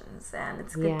distractions, and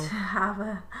it's good Yeah. to have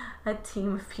a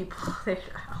team of people there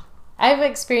to help. I've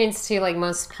experienced too, like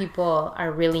most people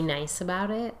are really nice about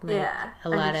it. Like, Yeah, a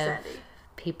lot of understanding.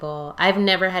 people. I've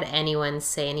never had anyone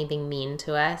say anything mean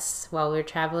to us while we're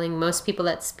traveling. Most people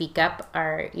that speak up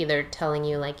are either telling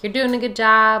you like you're doing a good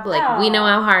job, like we know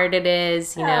how hard it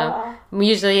is, you know.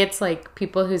 Usually it's like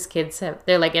people whose kids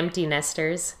they're like empty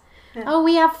nesters. Yeah. Oh,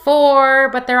 we have 4,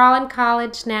 but they're all in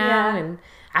college now, Yeah. and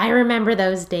I remember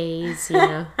those days, you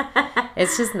know.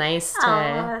 It's just nice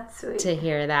That's sweet. to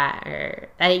hear that. Or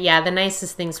yeah, the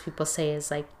nicest things people say is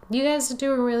like, "You guys are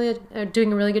doing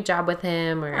a really good job with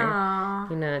him," or Aw.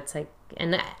 you know, it's like,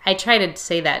 and I try to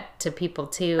say that to people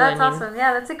too. That's I mean, awesome.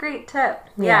 Yeah, that's a great tip.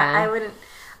 Yeah. Yeah,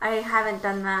 I haven't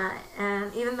done that,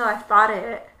 and even though I've thought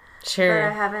it, but I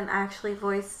sure, haven't actually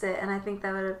voiced it, and I think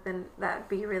that'd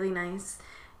be really nice.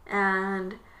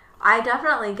 And I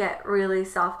definitely get really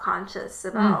self-conscious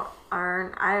about I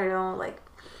don't know, like,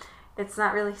 it's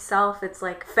not really self, it's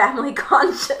like family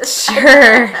conscious.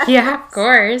 sure, yeah, of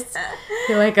course.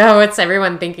 You're like, oh, what's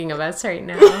everyone thinking of us right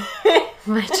now?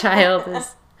 My child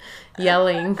is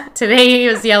yelling. Today he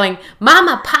was yelling,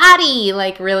 "Mama, potty!"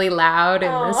 like really loud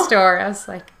in the store. I was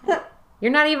like,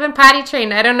 you're not even potty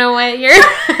trained. I don't know what you're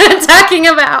talking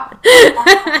about.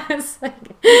 It's like,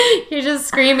 you're just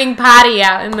screaming potty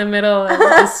out in the middle of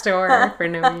the store for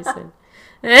no reason.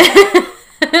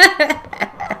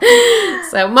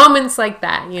 So moments like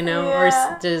that, you know, or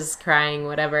just crying,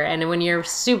 whatever. And when you're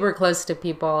super close to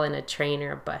people in a train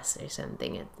or a bus or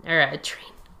something,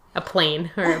 a plane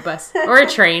or a bus or a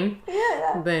train,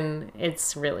 then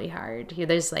it's really hard.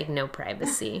 There's like no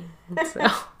privacy. So,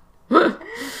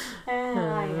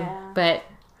 Yeah. but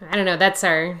I don't know. That's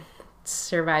our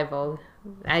survival.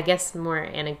 I guess more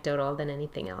anecdotal than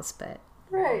anything else, but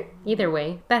Right. either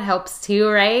way, that helps too,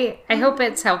 right? I hope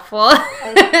it's helpful.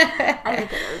 I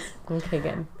think it is. Okay,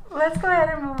 good. Let's go ahead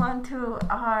and move on to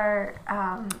our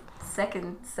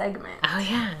second segment. Oh,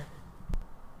 yeah.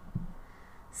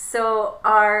 So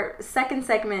our second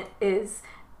segment is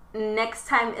next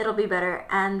time it'll be better,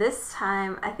 and this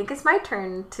time I think it's my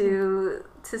turn to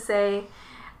say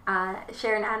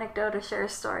share an anecdote or share a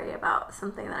story about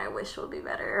something that I wish will be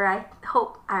better, or I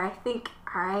hope, or I think,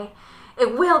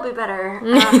 it will be better.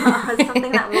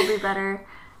 Something that will be better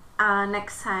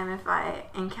next time if I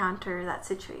encounter that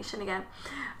situation again.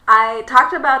 I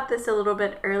talked about this a little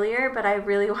bit earlier, but I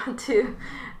really want to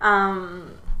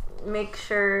make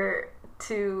sure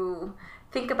to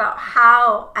think about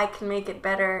how I can make it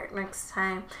better next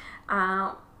time.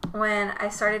 When I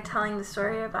started telling the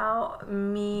story about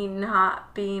me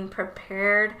not being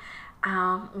prepared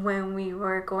when we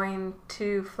were going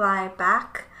to fly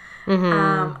back,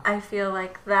 I feel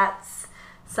like that's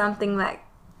something that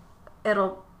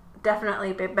it'll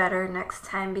definitely be better next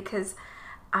time, because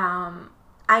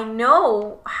I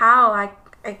know how I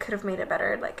could have made it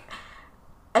better. Like,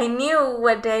 I knew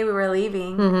what day we were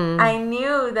leaving. I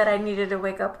knew that I needed to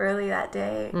wake up early that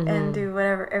day and do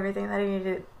everything that I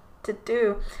needed to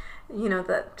do. You know,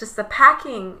 the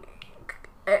packing,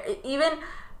 even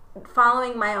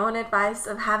following my own advice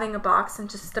of having a box and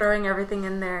just throwing everything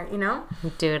in there, you know?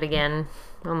 Do it again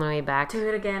on the way back. Do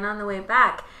it again on the way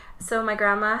back. So my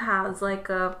grandma has like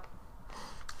a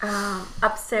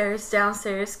upstairs,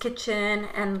 downstairs, kitchen,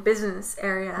 and business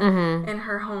area in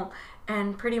her home.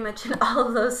 And pretty much in all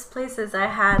of those places I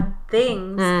had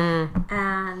things.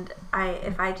 And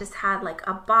if I just had like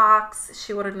a box,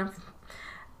 she would have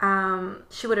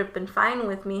been fine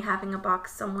with me having a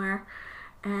box somewhere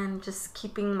and just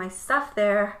keeping my stuff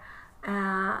there.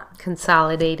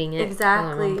 Consolidating it.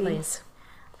 Exactly. In one place.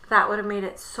 That would have made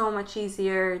it so much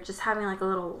easier, just having like a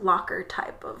little locker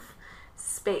type of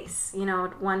space, you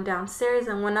know, one downstairs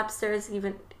and one upstairs,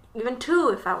 even two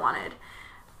if I wanted.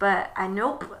 But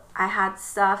I had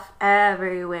stuff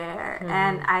everywhere.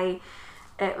 And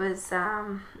it was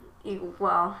I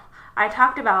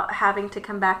talked about having to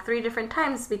come back 3 different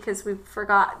times because we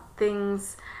forgot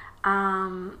things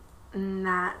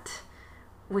that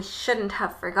we shouldn't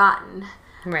have forgotten.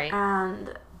 Right.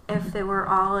 And if they were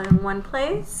all in one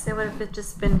place, it would have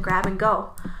just been grab and go.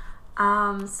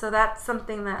 So that's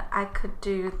something that I could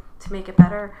do to make it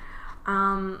better.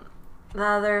 The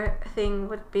other thing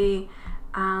would be,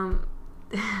 my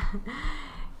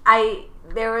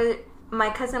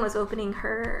cousin was opening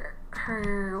her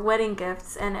wedding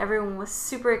gifts, and everyone was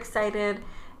super excited,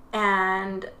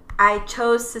 and I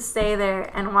chose to stay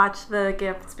there and watch the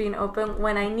gifts being opened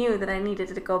when I knew that I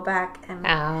needed to go back and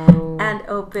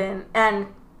open and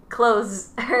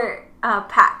close her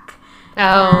pack.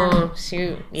 Oh,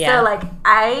 shoot. Yeah. So, like,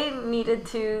 I needed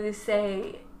to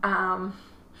say,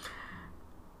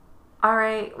 all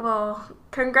right, well,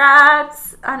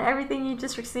 congrats on everything you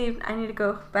just received. I need to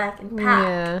go back and pack.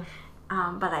 Yeah.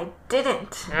 But I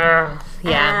didn't. Yeah.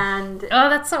 And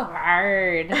that's so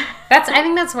hard. I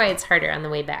think that's why it's harder on the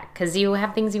way back, because you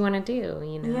have things you want to do,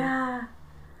 you know. Yeah.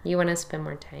 You want to spend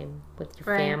more time with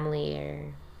your family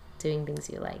or doing things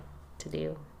you like to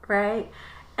do. Right.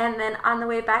 And then on the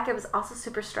way back, it was also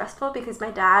super stressful because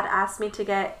my dad asked me to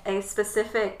get a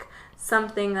specific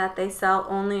something that they sell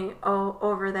only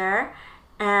over there,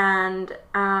 and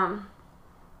I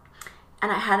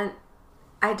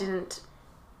didn't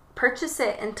purchase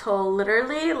it until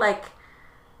literally like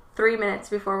 3 minutes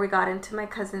before we got into my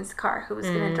cousin's car, who was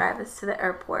going to drive us to the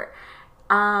airport.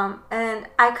 And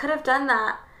I could have done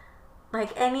that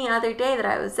like any other day that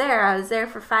I was there. I was there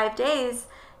for 5 days,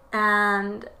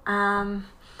 and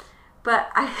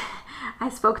but I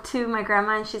spoke to my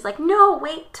grandma, and she's like, no,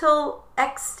 wait till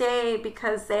X day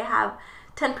because they have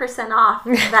 10% off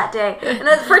that day. And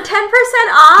for 10%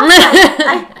 off,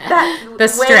 the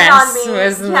stress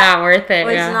was not worth it.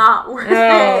 Was not worth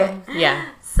it. Yeah.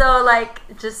 So, like,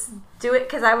 just do it,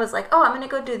 because I was like, oh, I'm going to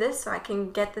go do this so I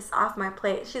can get this off my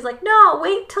plate. She's like, no,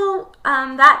 wait till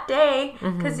that day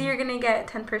because you're going to get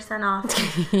 10% off.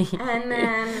 And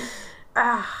then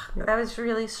that was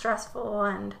really stressful,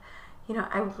 and you know,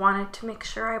 I wanted to make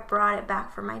sure I brought it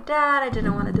back for my dad. I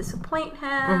didn't want to disappoint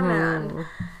him. And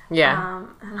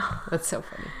that's so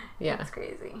funny. Yeah, it's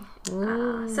crazy.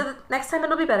 So the next time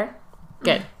it'll be better.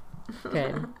 Good.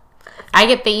 I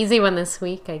get the easy one this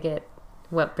week. I get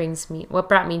what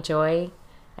brought me joy,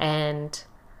 and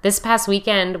this past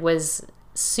weekend was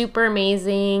super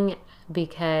amazing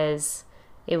because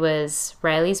it was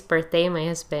Riley's birthday, my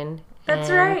husband.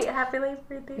 That's right. Happy late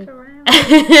birthday to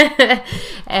Riley.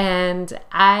 And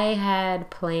I had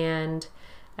planned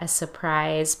a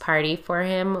surprise party for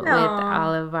him with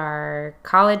all of our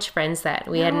college friends that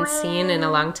we hadn't seen in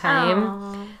a long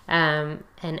time. And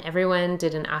everyone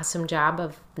did an awesome job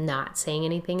of not saying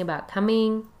anything about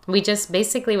coming. We just,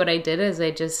 basically what I did is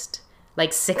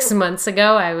like 6 months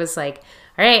ago, I was like,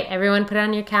 all right, everyone put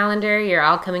on your calendar. You're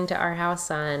all coming to our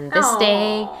house on this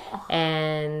day.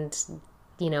 And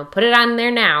you know, put it on there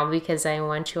now because I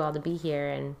want you all to be here.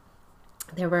 And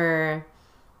there were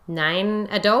 9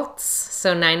 adults.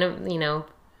 So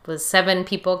 7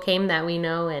 people came that we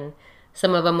know, and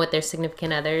some of them with their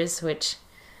significant others, which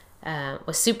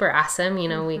was super awesome. You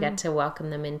know, we got to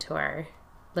welcome them into our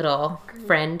little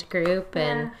friend group,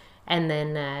 and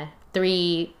then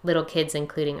 3 little kids,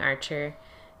 including Archer.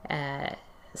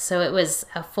 So it was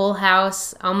a full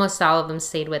house. Almost all of them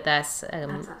stayed with us.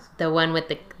 Awesome. The one with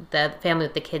the family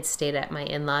with the kids stayed at my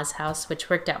in-laws' house, which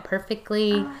worked out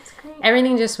perfectly. Oh, that's great.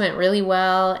 Everything just went really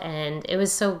well, and it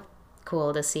was so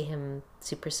cool to see him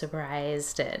super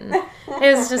surprised, and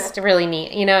it was just really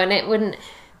neat, you know. And it wouldn't.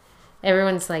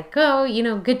 Everyone's like, "Oh, you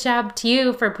know, good job to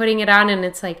you for putting it on," and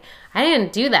it's like I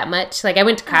didn't do that much. Like I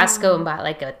went to Costco and bought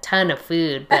like a ton of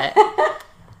food, but.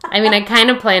 I mean, I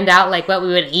kind of planned out, like, what we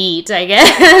would eat, I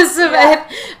guess,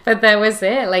 but that was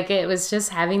it. Like, it was just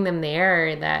having them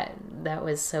there that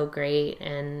was so great,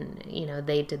 and, you know,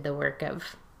 they did the work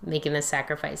of making the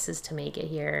sacrifices to make it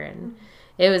here, and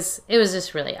it was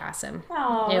just really awesome.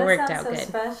 Oh, it worked out so good.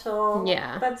 Special.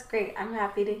 Yeah. That's great. I'm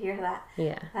happy to hear that.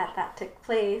 Yeah. That took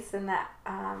place, and that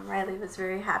Riley was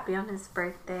very happy on his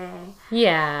birthday.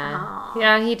 Yeah.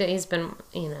 Yeah, he's been,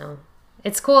 you know,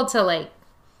 it's cool to, like,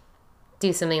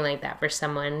 do something like that for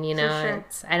someone, you know. Sure.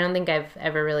 I don't think I've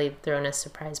ever really thrown a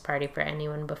surprise party for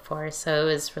anyone before, so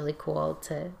it was really cool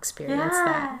to experience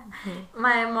that.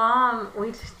 My mom,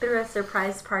 we threw a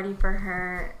surprise party for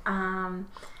her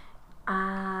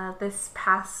this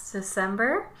past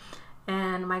December,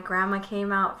 and my grandma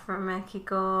came out from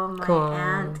Mexico. My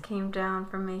aunt came down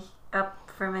from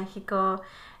Mexico,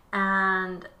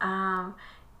 and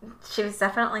she was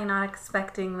definitely not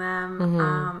expecting them.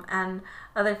 And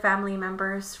other family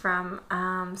members from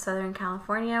Southern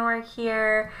California were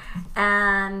here,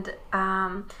 and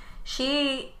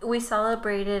we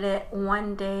celebrated it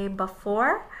one day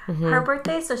before her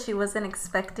birthday, so she wasn't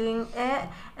expecting it.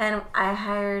 And I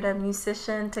hired a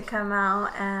musician to come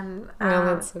out and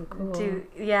that's so cool.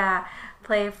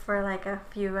 play for like a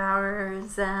few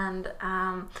hours, and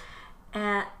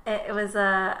it was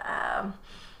a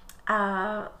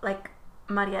like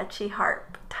mariachi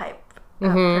harp type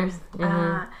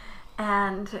person.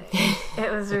 And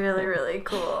it was really, really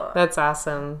cool. That's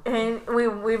awesome. And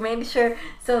we made sure,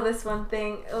 so this one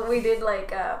thing, we did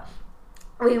like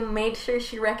we made sure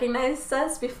she recognized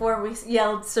us before we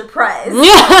yelled surprise.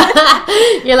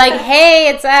 You're like, hey,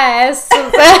 it's us.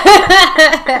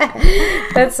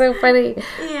 That's so funny.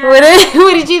 Yeah. What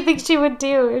did you think she would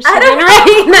do if she didn't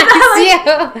recognize you?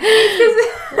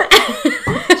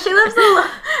 She lives alone.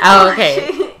 Oh,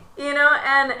 okay.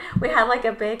 And we had like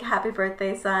a big happy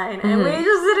birthday sign, and we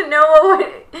just didn't know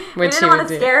we didn't want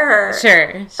to scare her.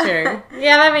 Sure.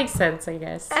 Yeah, that makes sense, I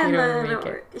guess. And then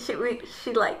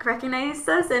she like recognized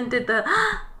us and did the,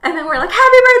 and then we're like,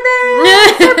 happy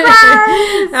birthday!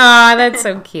 Surprise! Oh, that's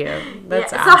so cute.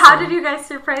 That's awesome. So how did you guys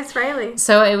surprise Riley?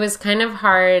 So it was kind of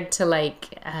hard to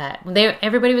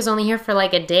everybody was only here for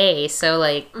like a day, so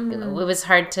it was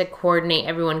hard to coordinate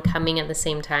everyone coming at the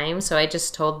same time. So I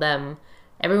just told them,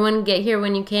 everyone get here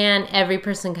when you can. Every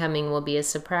person coming will be a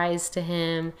surprise to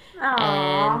him. Aww.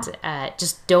 And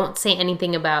just don't say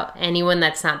anything about anyone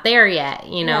that's not there yet.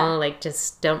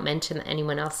 Just don't mention that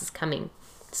anyone else is coming.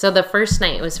 So the first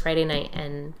night, it was Friday night,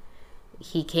 and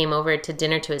he came over to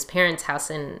dinner to his parents' house,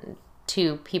 and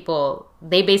two people,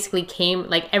 they basically came,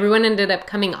 everyone ended up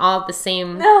coming all at the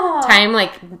same time.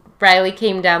 Riley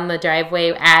came down the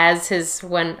driveway as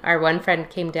our one friend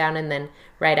came down, and then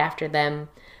right after them,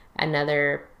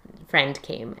 another friend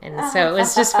came, and so it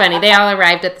was just funny. They all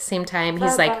arrived at the same time.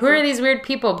 He's like, who are these weird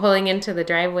people pulling into the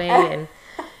driveway? And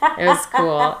it was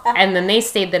cool. And then they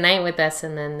stayed the night with us,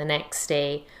 and then the next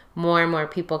day more and more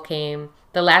people came.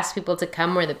 The last people to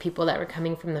come were the people that were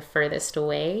coming from the furthest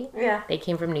away. Yeah, they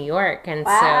came from New York, and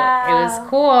so it was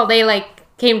cool. They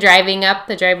came driving up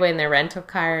the driveway in their rental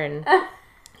car, and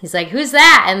he's like, who's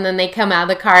that? And then they come out of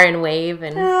the car and wave,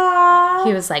 and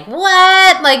he was like,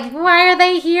 what? Why are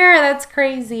they here? That's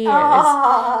crazy. It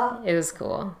was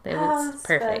cool. It was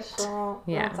perfect. Special.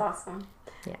 Yeah. That's awesome.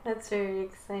 Yeah. That's very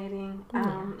exciting.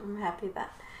 I'm happy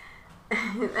that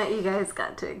you guys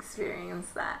got to experience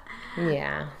that.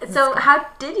 Yeah. So how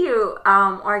did you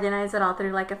organize it all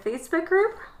through a Facebook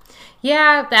group?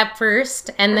 Yeah, at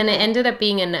first, and then it ended up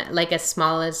being in a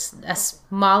small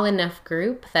enough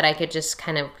group that I could just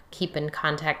kind of keep in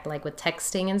contact with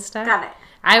texting and stuff. Got it.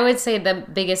 I would say the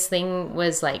biggest thing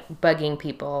was bugging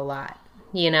people a lot.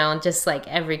 Just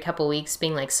every couple weeks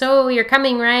being so you're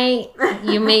coming, right?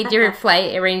 You made your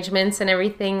flight arrangements and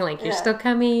everything, you're still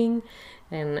coming.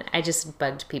 And I just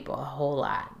bugged people a whole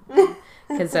lot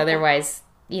because otherwise,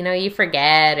 you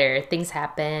forget or things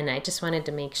happen. I just wanted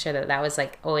to make sure that was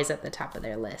always at the top of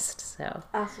their list. So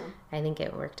awesome. I think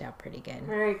it worked out pretty good.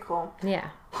 Very cool. Yeah.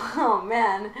 Oh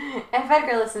man, if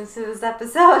Edgar listens to this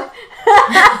episode,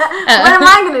 what am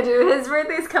I gonna do? His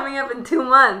birthday's coming up in 2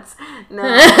 months. No.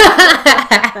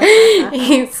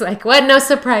 He's like, what? No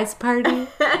surprise party?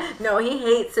 No, he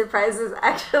hates surprises.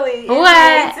 Actually, what?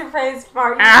 He hates surprise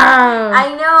parties. Oh.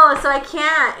 I know, so I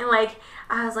can't. And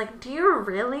I was like, do you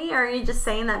really? Or are you just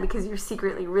saying that because you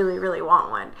secretly really, really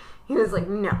want one? He was like,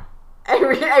 no. I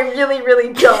really,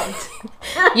 really don't.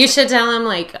 You should tell him,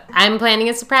 I'm planning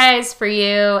a surprise for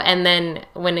you. And then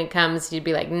when it comes, you'd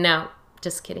be like, no,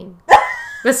 just kidding.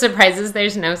 The surprises,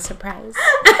 there's no surprise.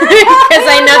 Because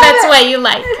I know that's what you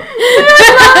like. He would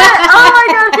love it. Oh my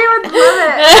God, he would love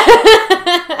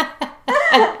it.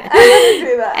 I would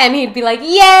do that. And he'd be like,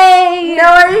 yay! No,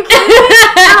 are you kidding?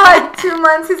 For 2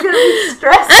 months, he's going to be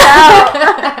stressed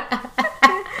out.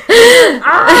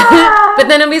 But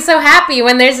then he'll be so happy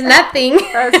when there's nothing.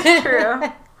 That's true.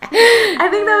 I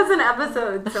think that was an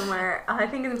episode somewhere. I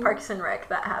think in Parks and Rec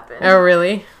that happened. Oh,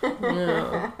 really?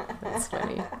 No. That's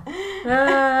funny.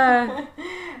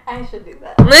 I should do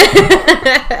that.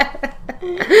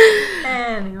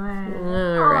 Anyway.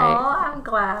 All right. Oh, I'm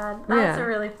glad. That's a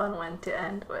really fun one to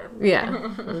end with.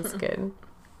 Yeah, that's good.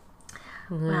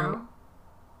 Well.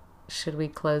 Should we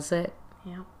close it?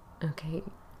 Yeah. Okay.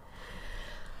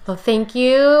 Well, thank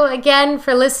you again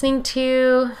for listening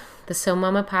to the So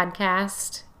Mama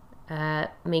podcast.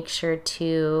 Make sure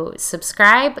to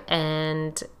subscribe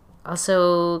and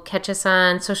also catch us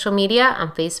on social media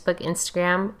on Facebook,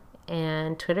 Instagram,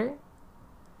 and Twitter.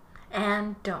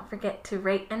 And don't forget to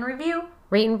rate and review.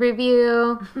 Rate and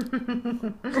review.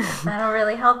 That'll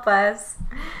really help us.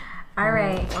 All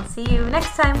right. We'll see you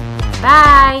next time.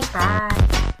 Bye.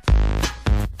 Bye.